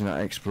he's using that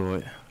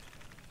exploit.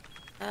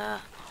 Yeah.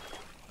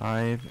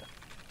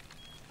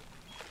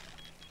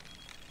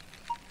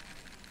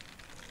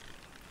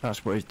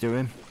 That's what he's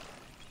doing.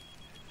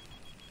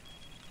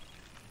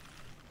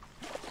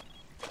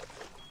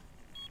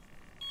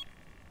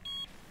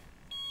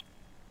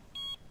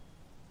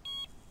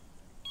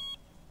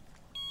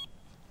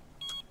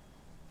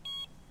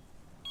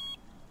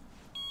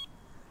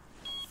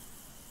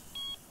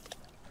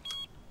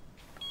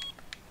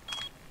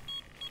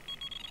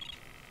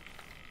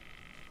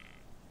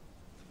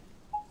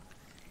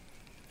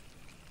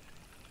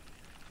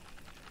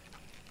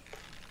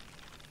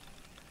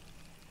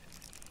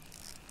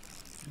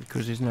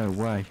 Because there's no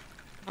way.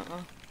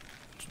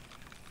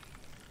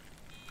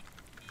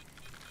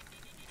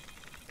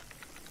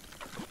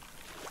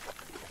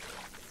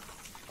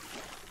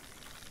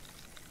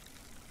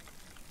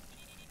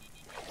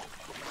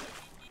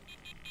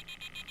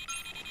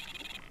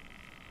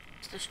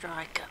 It's the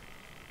striker.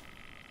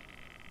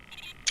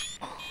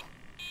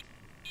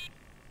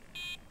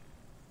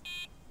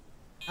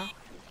 Oh.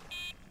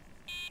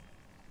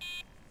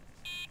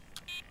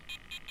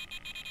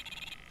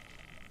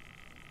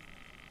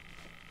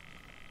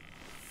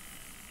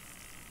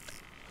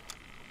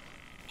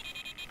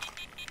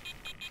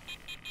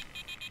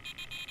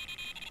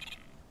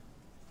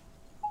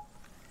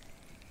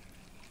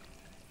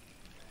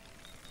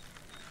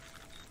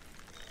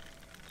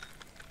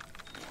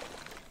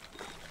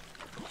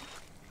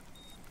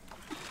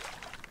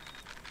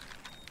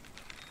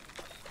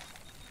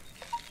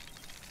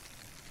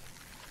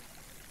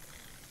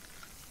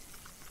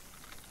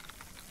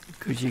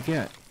 Because you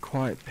get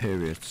quiet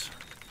periods.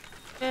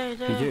 Yeah, you If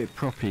you do do. it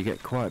properly, you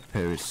get quiet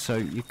periods, so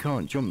you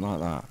can't jump like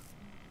that.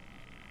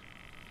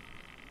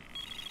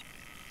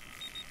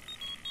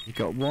 You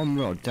got one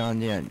rod down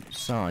the end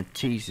side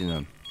teasing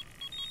them.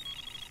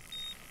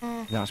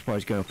 That's why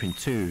he's going up in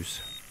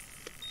twos.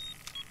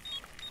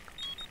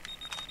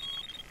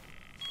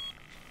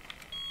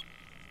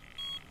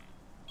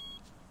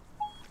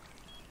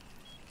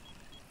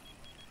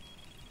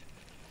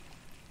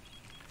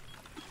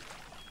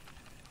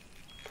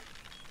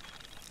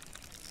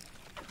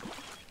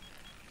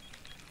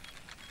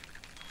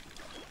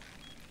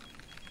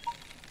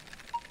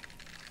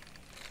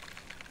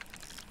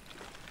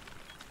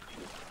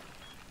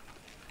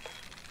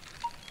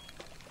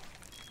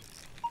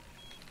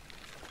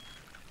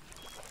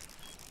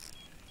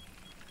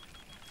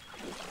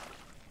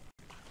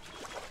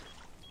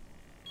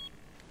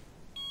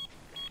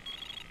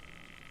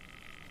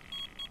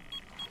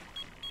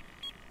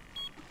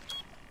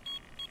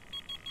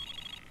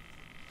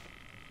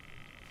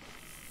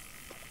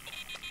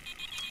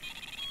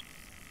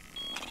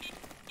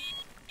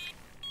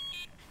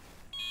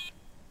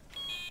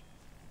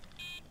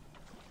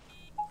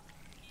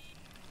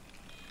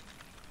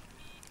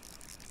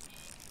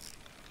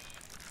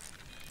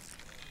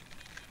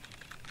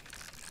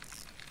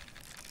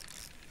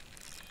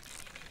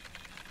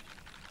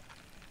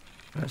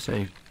 Let's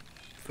say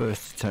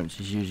first attempt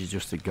is usually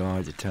just a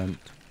guide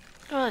attempt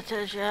Oh, it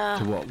is, yeah.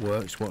 to what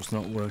works, what's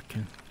not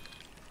working.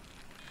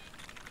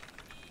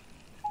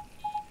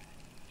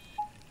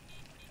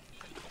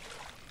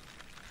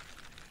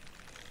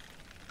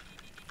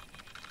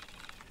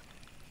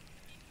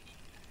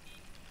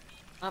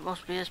 That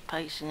must be his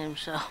pacing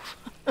himself.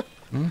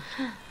 Hmm?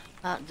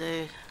 That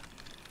dude.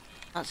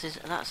 That's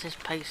his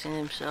pacing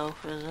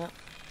himself, is it?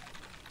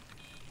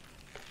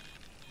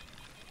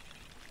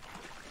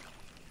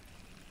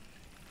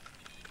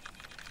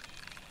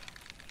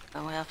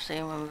 And we have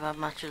seen when we've had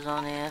matches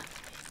on here.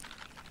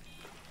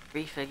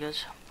 3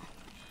 figures.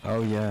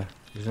 Oh yeah,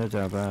 there's no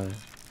doubt about it.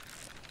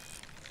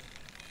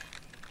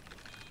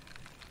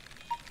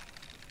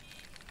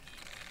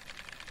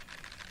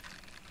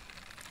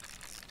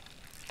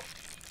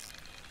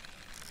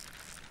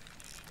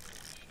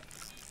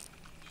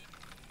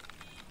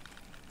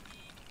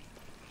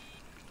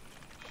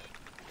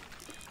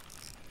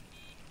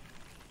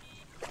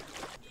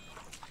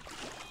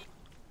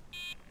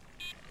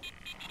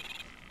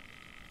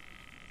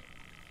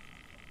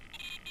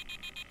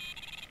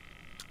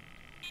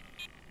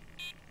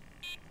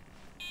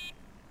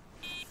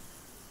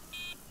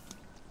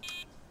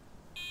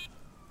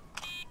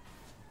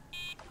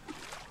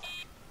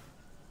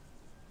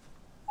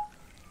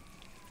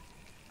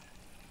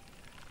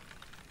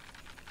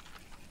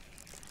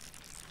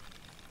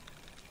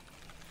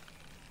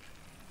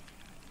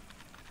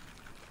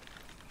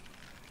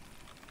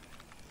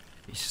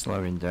 He's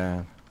slowing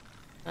down.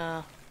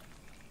 Yeah.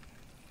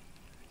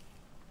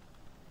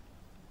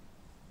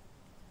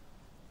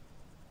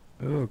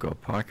 Oh, got a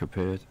pike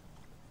appeared.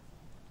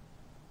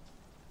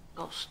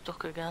 Got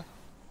stuck again.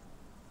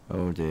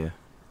 Oh dear.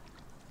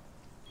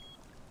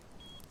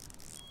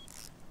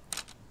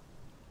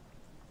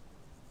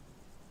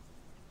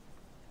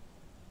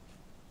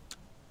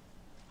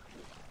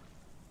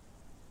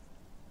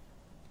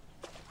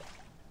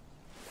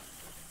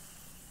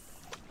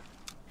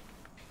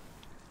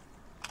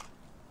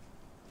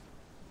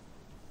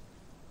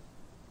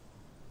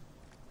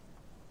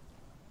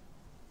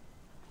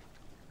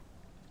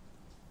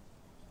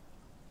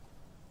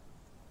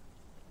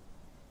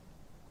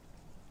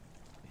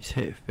 It's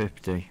hit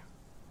 50.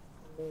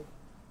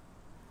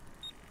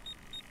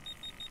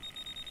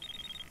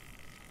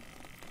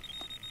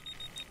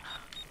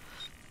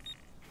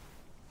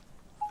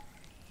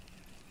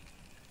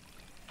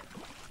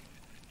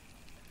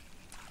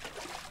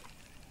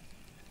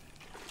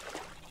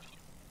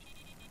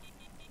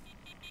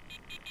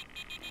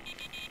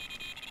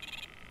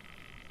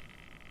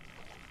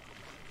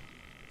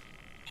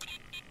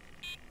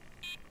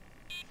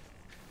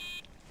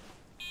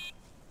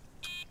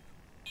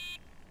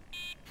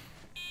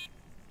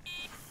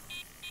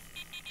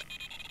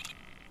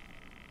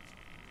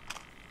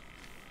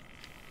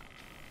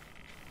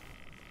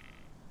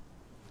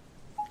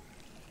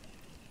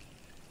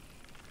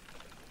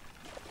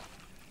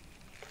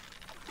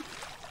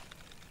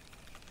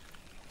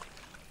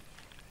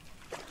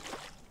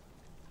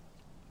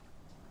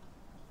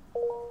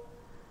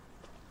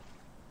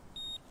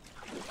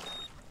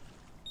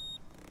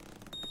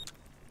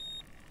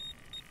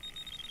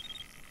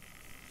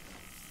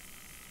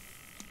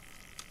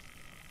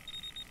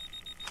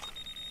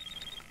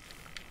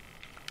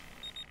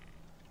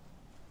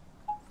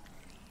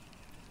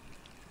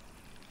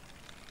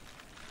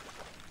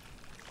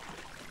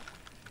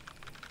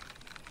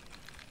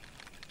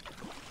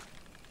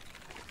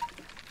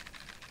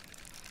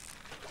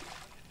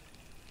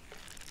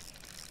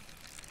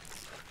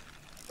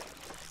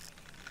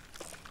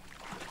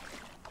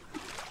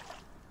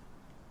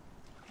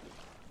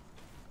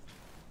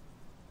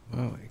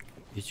 Well,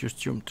 you just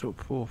jumped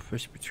up 4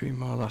 fish between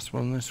my last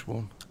one and this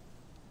one.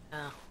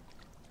 Yeah.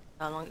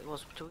 How long it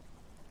was between?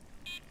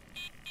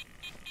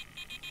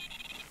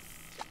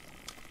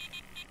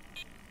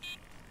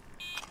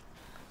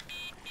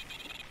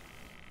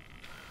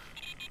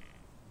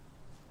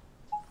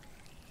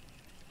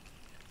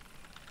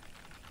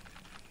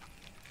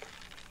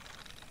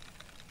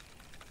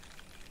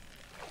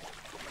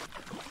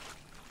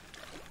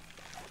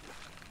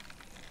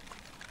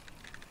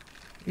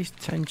 These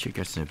tench are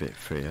getting a bit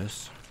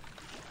fierce.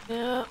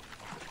 Yeah.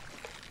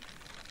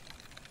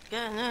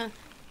 Getting in.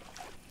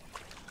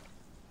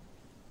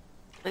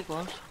 Big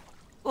ones.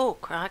 Oh,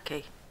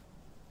 crikey.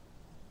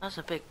 That's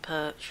a big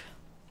perch.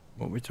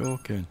 What are we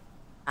talking?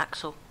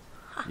 Axel.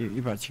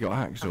 You've actually got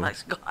Axel. I've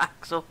actually got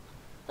Axel.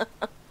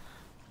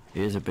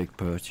 He is a big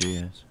perch, he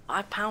is.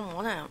 £5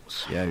 1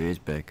 ounce. Yeah, he is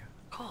big.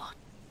 God.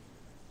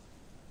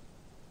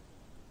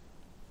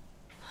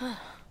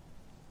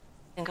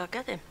 Think I'll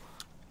get him.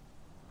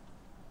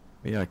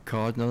 Yeah,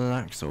 Cardinal and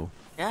Axel.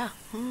 Yeah.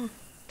 I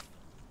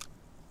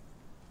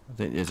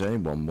think there's only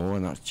one more,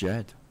 and that's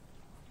Jed.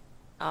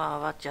 Oh,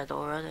 I've had Jed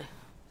already.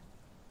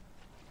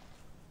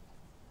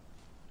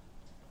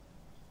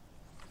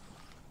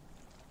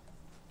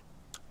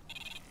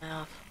 I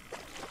have.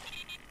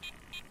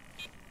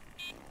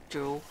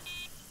 Jewel.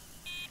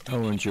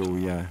 Oh, and Joel,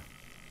 yeah.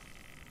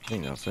 I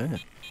think that's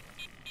it.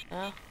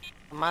 Yeah.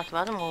 I might have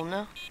had them all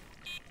now.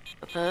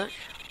 A perch.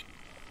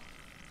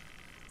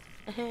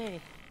 Hey.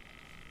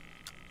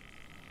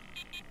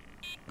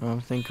 I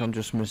think I'm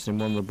just missing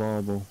one of the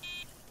barbel.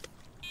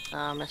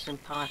 I'm missing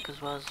pike as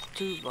well as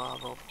 2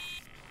 barbel.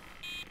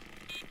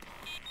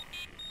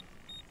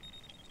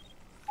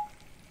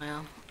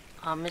 Yeah.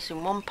 I'm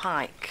missing 1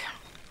 pike.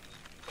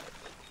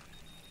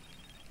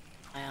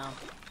 I am.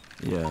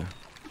 Yeah.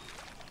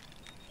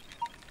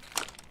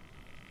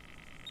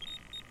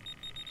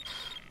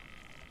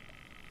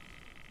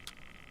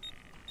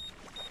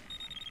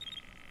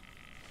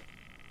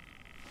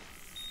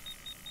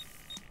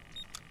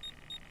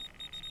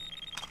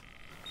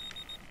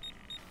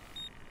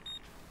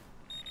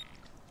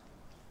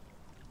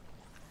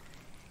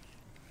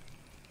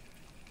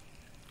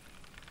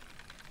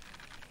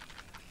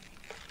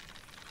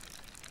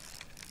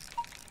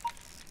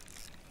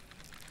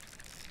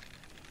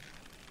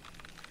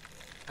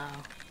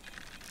 Oh.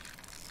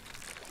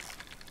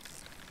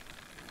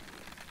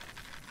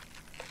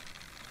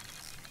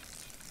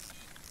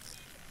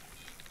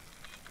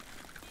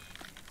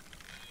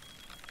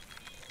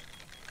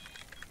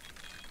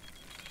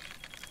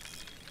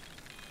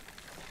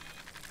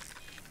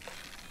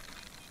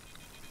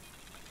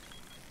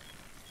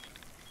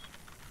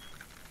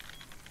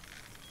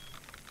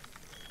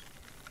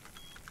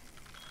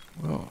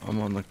 Well,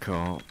 I'm on the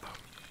carp.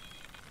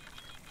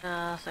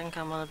 I think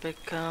I'm on a big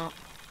carp.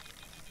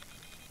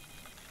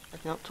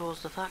 Heading up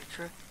towards the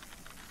factory.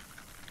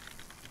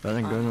 Better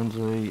than going under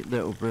the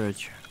little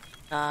bridge.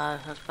 No,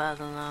 that's better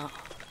than that.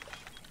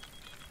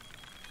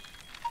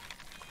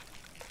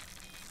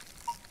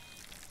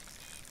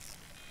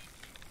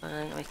 I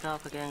think my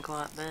carp are getting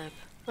quite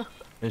big.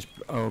 It's,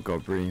 oh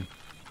god, Bream.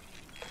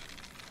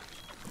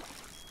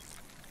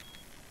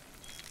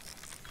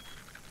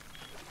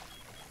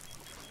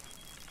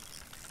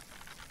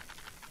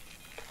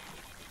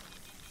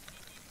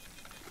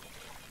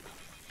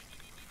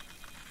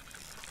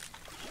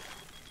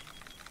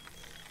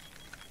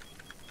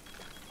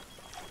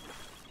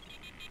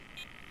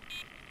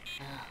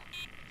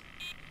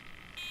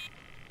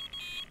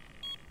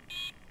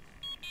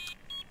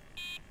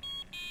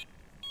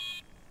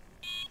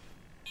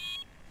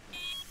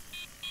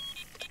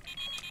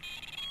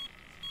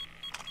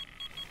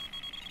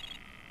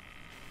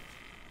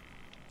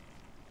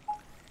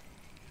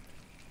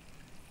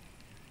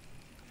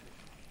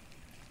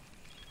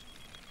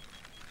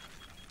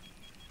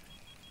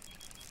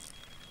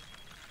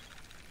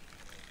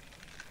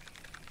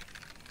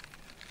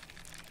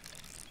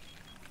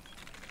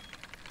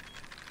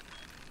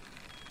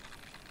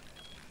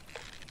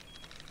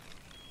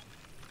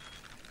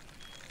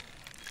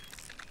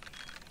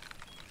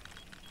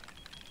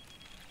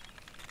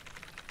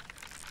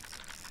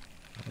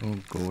 Oh,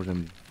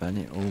 Gordon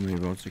Bennett, all my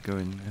rods are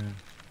going there.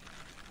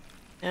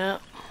 Yeah,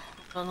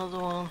 another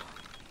one.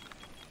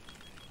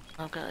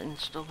 I'm getting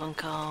stubborn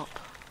carp.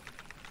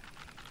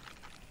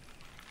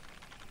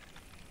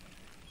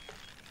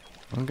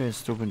 I'm getting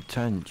stubborn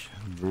tench,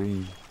 and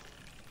bream,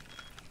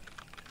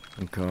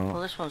 and carp.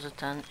 Well, this one's a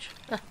tench.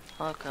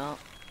 I can't.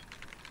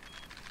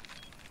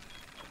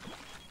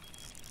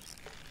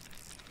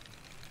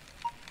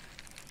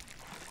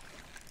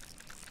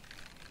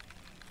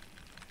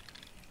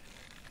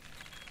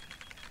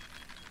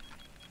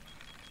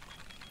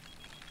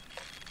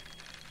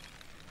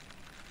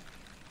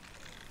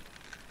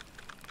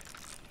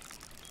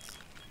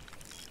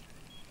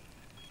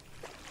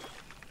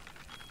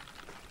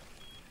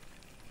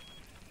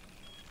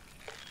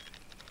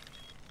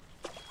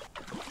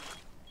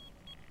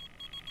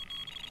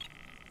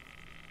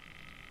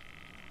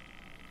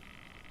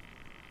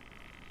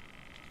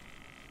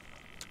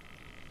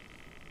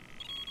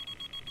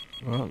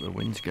 Well, the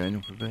wind's going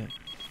up a bit.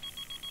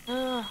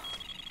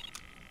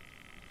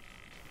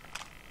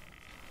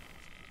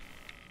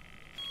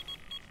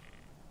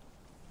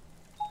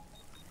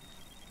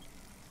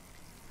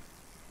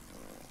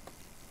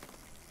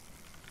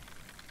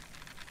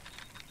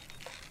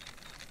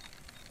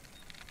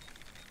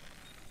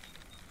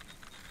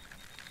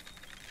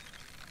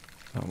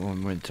 That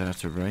one went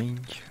out of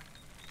range.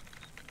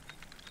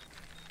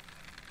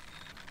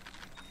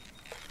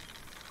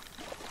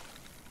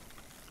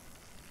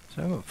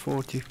 So at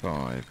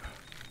 45.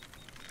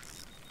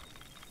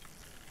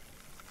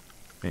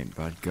 Ain't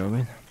bad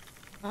going.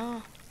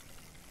 Oh.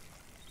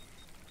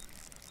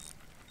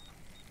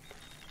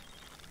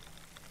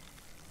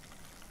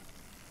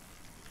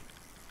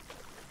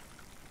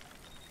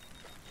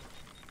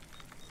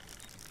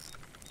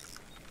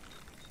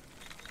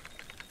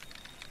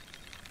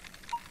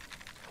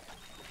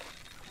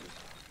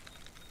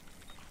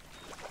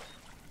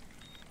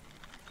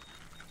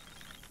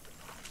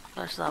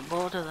 That's that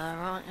border there,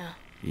 aren't you?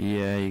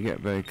 Yeah, you get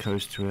very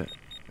close to it.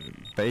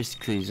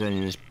 Basically, it's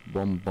only this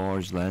one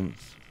barge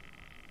length.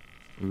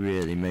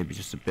 Really, maybe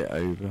just a bit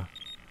over.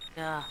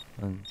 Yeah.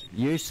 And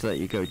used to let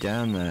you go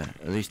down there,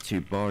 at least 2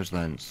 barge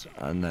lengths,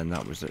 and then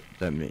that was it.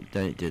 Then it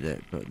did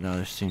it, but now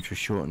they seem to have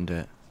shortened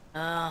it.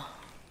 Oh.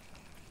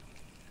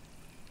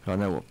 I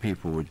know what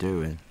people were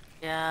doing.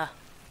 Yeah.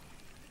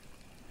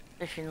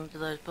 Fishing under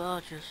those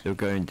barges. They were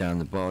going down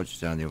the barge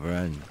down the other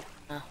end.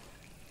 Yeah.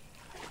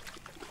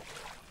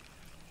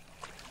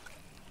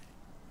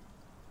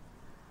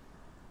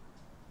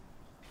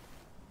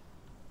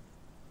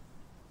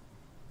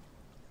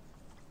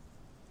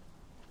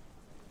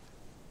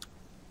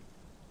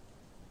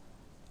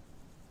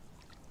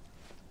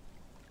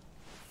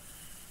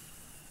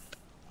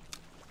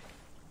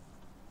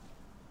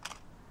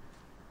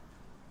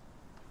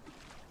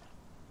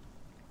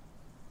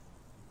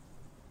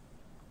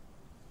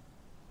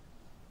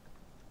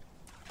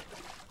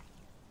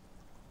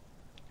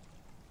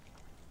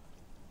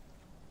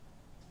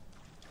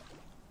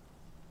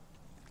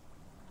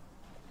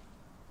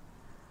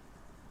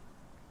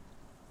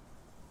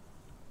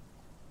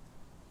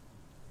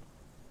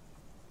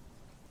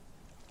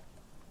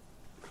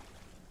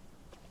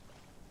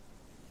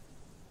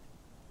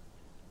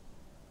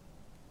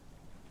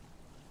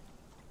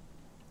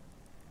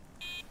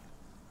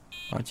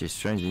 Actually,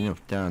 strangely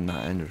enough, down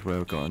that end is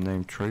where I got a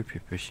name trophy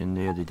fishing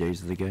the early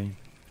days of the game.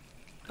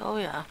 Oh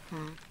yeah.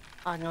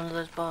 Hiding under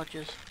those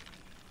barges.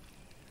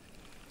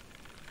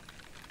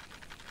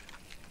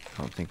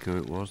 Can't think who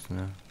it was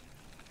now.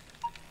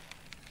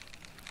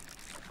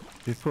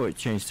 Before it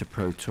changed to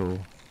Pro Tour.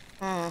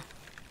 Hmm.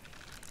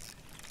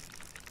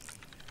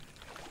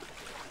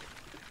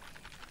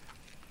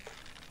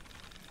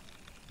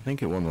 I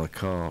think it won the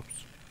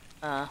carps.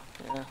 Yeah.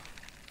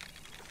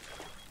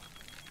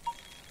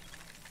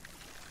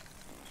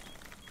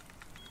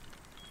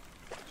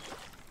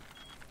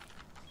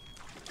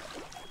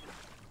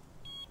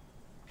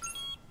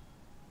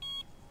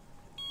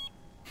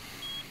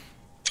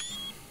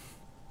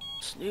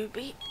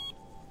 Snoopy?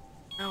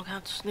 Now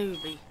had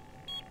Snoopy.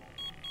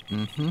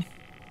 Mm-hmm.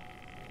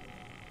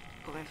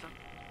 Coming from.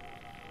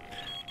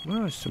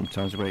 Well, it's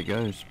sometimes the way it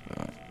goes.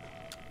 But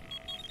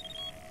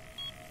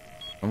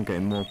I'm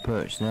getting more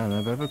perch now than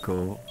I've ever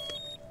caught.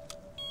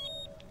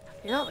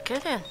 You're not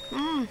kidding.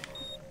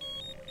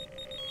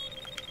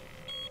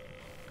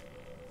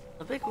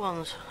 The big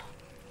ones.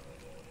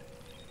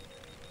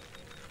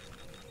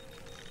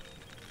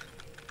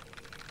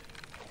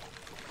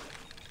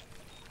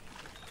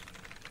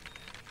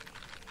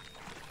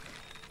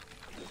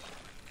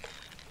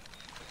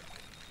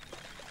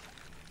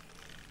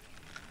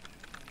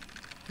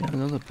 Yeah,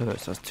 another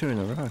perch. That's 2 in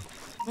a row.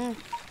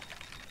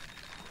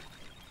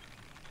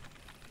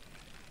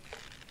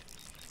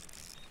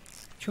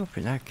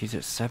 Chopping heck, he's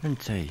at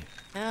 70.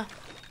 Yeah.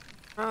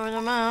 Throwing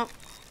them out.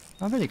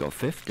 I've only got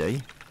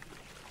 50.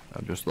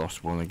 I've just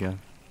lost one again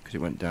because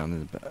it went down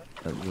in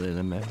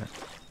the minute.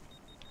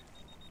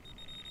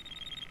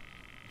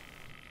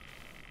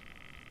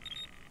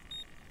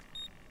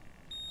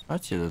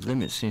 Actually, the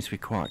limit seems to be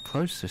quite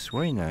close this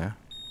way now.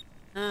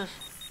 Yes.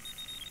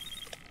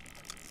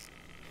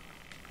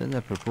 think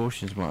their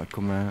proportions might have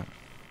come out.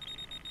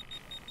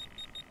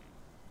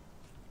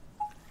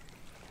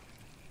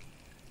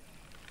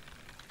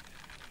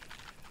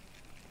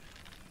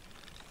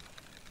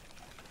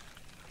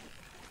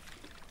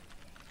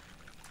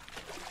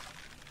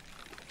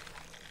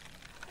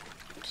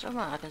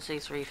 Somehow I can see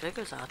 3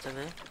 figures out of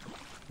it.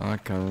 I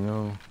can't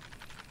know.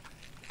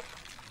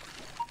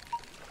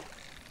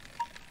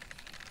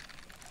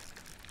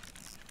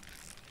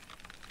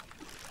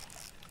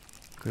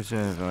 Because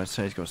I'd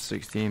say it's got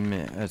 16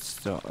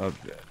 minutes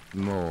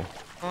more.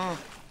 Mm.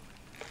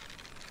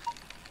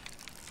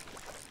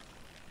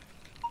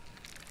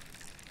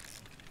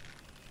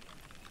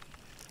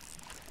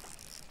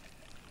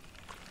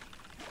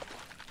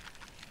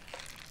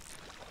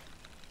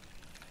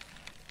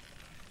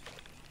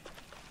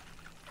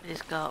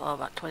 He's got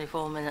about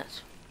 24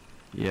 minutes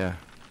Yeah.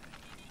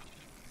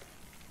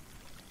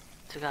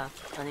 to go,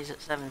 and he's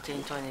at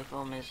 17,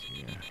 24 minutes.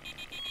 Yeah.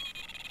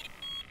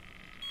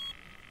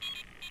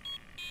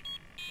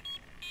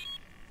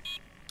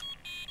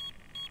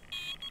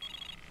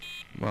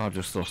 Well, I've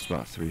just lost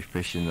about 3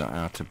 fish in that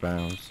out of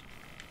bounds.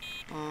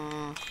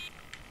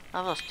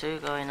 I've lost 2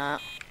 going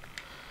out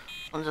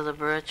under the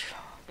bridge,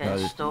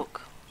 getting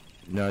stuck.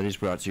 No, these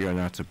were actually going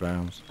out of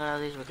bounds. No,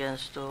 these were getting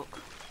stuck.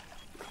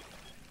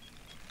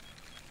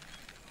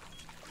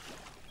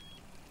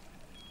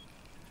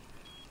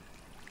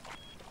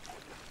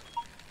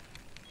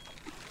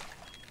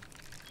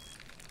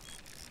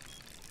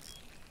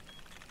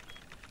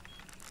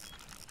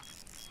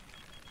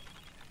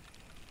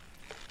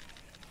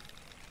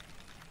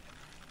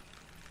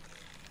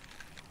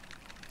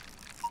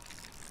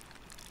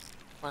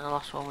 Well, I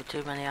lost one with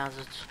too many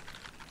hazards.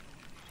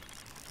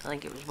 I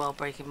think it was while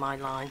breaking my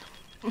line.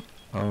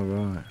 Oh,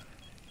 right.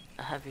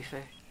 A heavy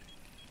fish.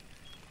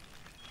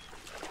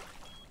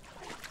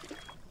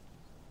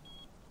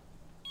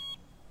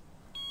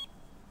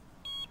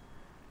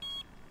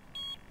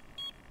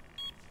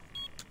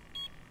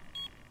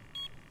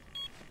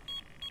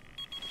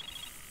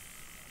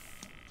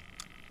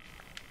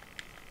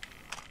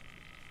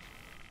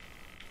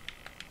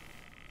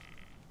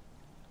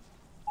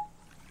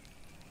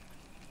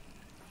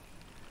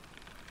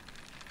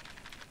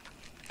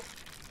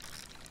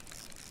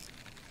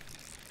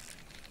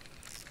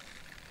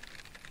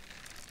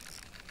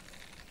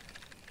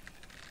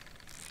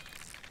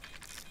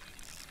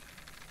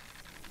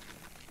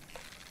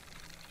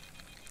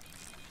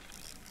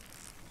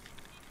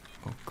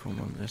 Oh, come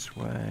on this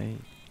way.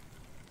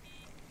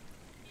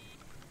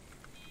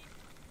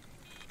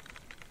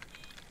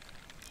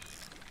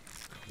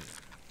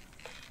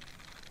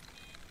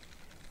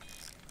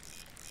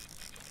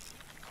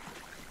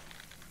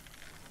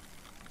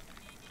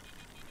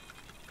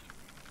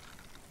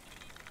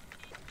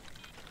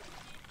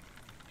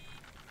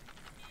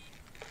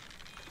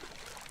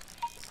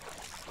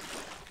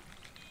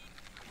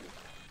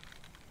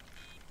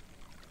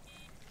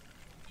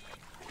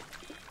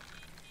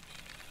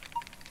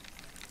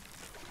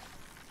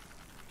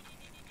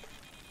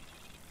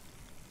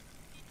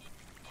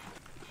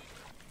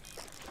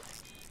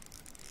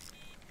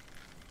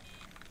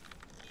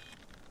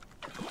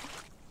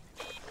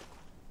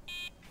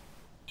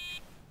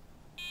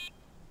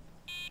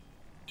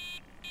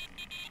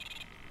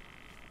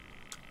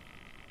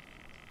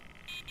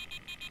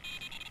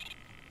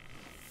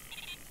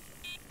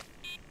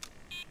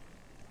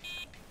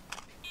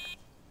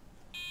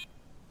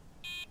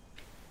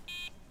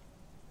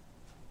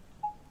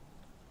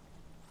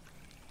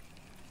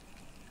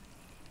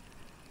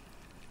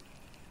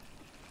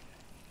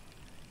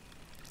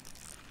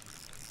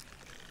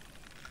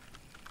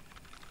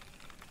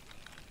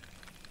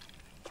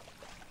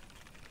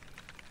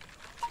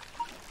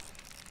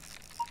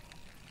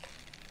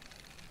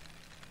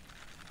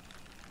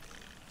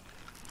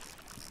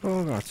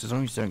 Oh, right, as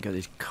long as you don't get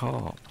these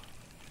carp.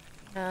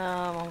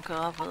 Yeah, I'm on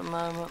carp at the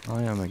moment.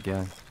 I am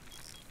again.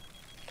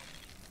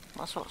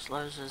 That's what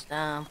slows us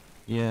down.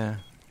 Yeah.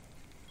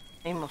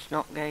 He must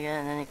not get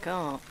in any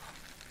carp.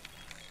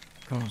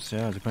 Can't say.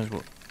 It depends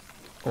what.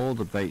 All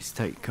the baits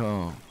take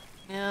carp.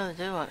 Yeah,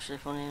 they do actually,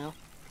 funny enough.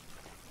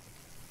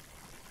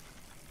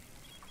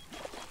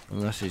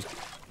 Unless it's.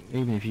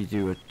 Even if you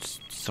do a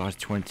size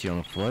 20 on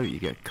a float, you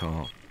get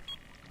carp.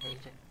 Yeah, you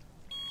do.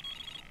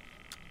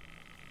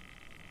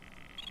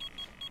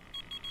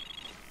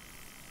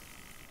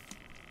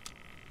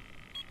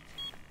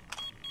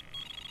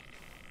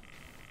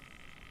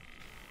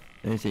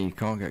 The only thing you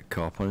can't get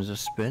carp on is a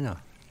spinner.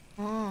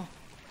 Mm.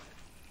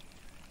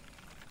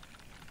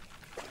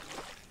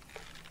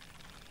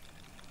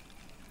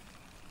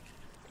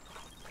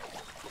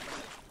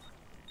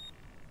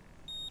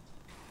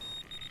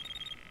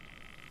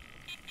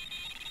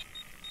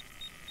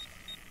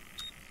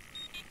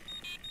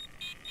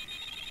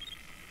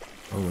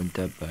 Oh, and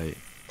dead bait.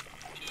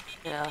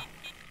 Yeah.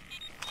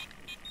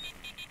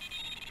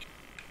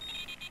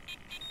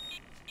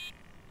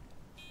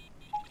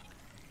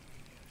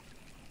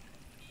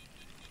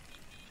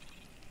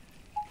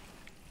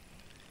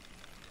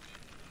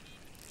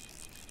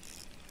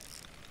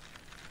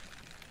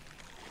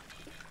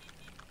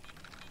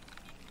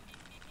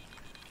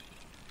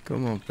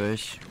 Come on,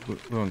 fish.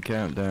 We're on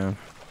countdown.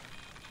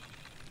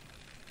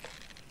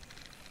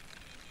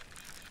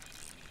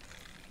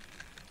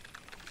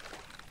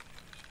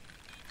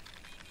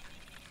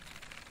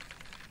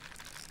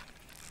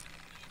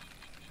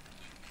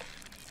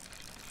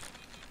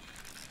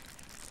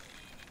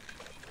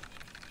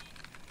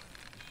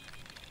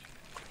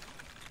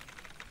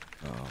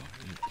 Oh,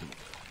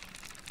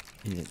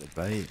 he hit the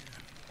bait.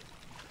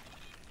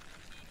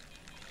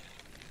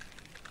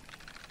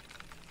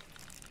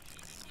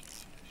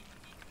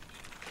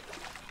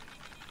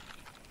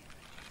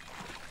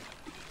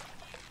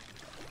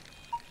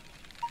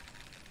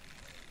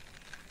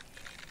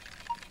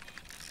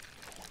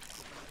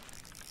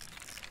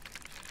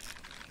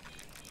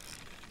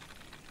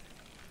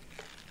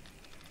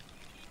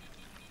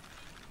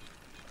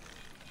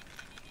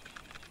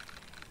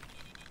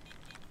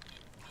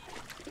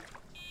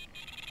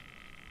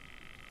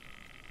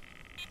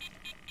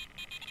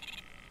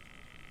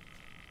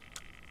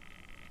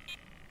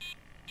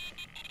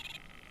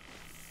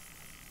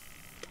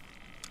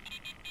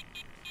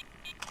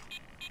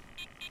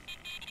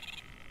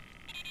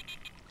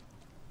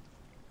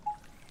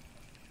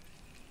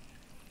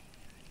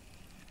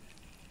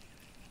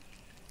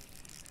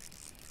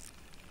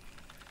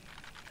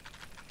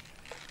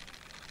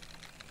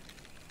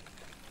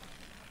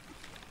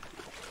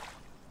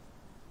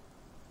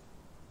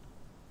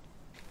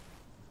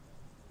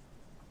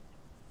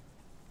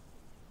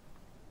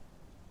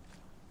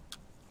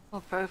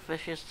 Well,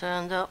 Profish has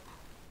turned up.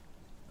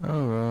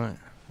 All right.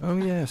 Oh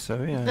yeah,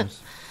 so he has.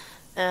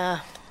 Yeah.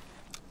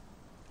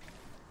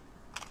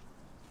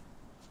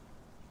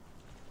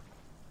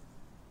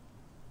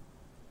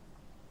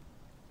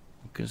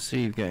 I can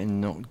see you getting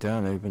knocked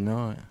down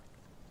overnight.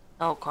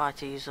 Oh,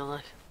 quite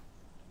easily.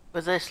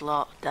 With this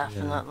lot,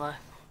 definitely.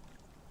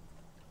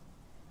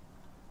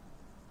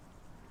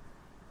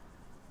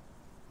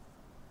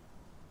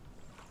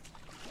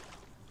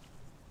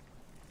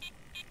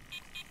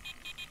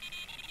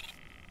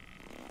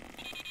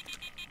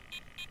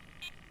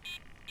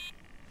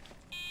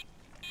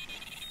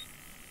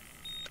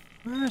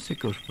 Well, that's a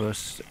good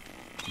first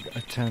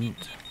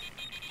attempt.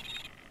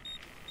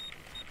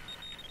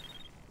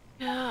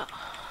 Yeah.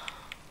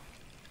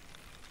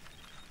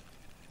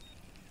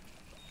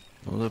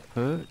 Another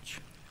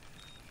perch.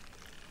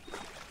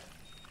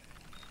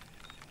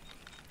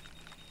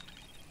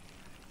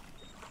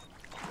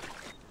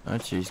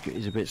 Actually,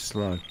 he's a bit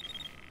slow.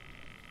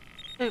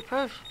 Who,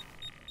 Profish?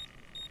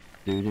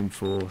 Dude in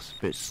fourth,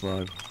 a bit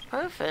slow.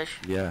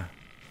 Profish? Yeah.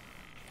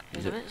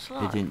 He's a bit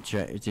slow.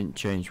 It didn't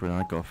change when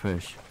I got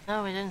fish.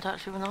 No, he didn't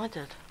actually when I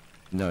did.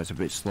 No, it's a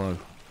bit slow.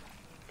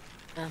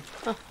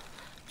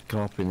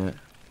 Carping it.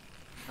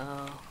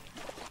 Oh.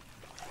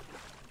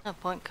 No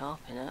point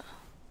carping it.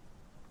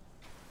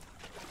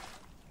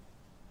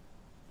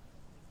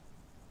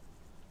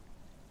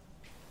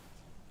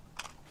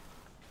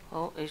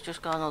 Oh, he's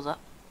just got another.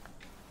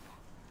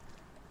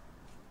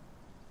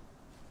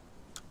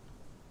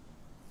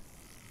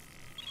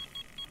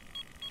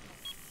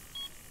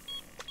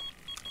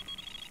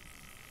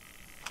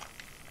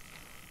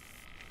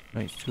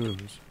 Makes two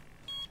of us.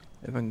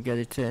 If I can get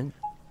it in.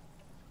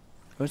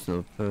 Where's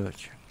the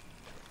perch?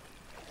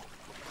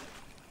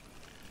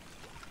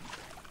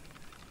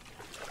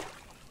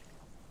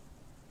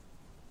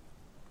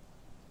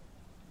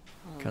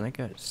 Can I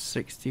get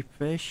 60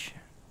 fish?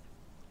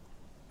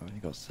 I've only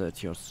got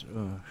 30 or so.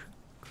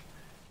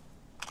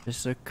 This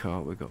is a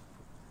cart we got.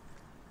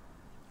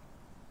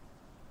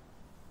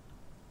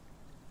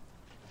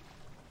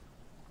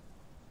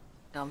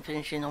 I'm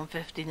finishing on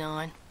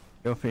 59.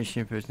 You're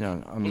finishing first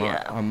now.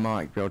 I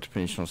might be able to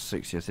finish on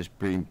 60 if this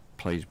bream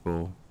plays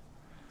ball.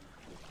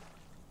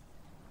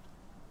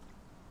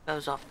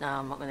 Goes off now,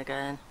 I'm not going to get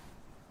in.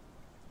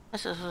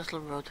 This is a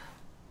little rod.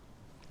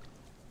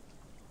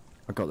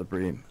 I got the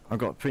bream. I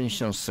got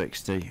finished on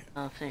 60.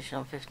 I'm finishing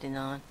on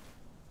 59.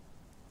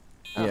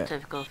 Oh, Yeah.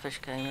 typical fish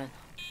came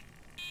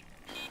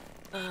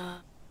in.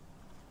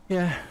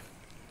 Yeah.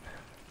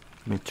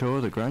 Me tour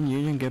of the Grand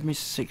Union gave me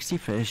 60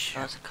 fish.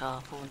 That's a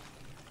carp one.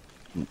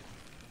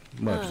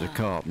 Well, it was a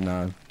carp,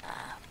 no.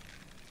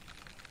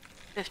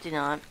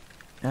 59.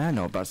 Yeah,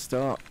 not a bad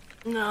start.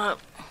 No.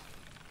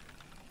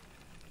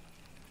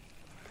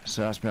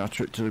 So that's my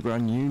trip to the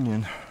Grand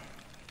Union.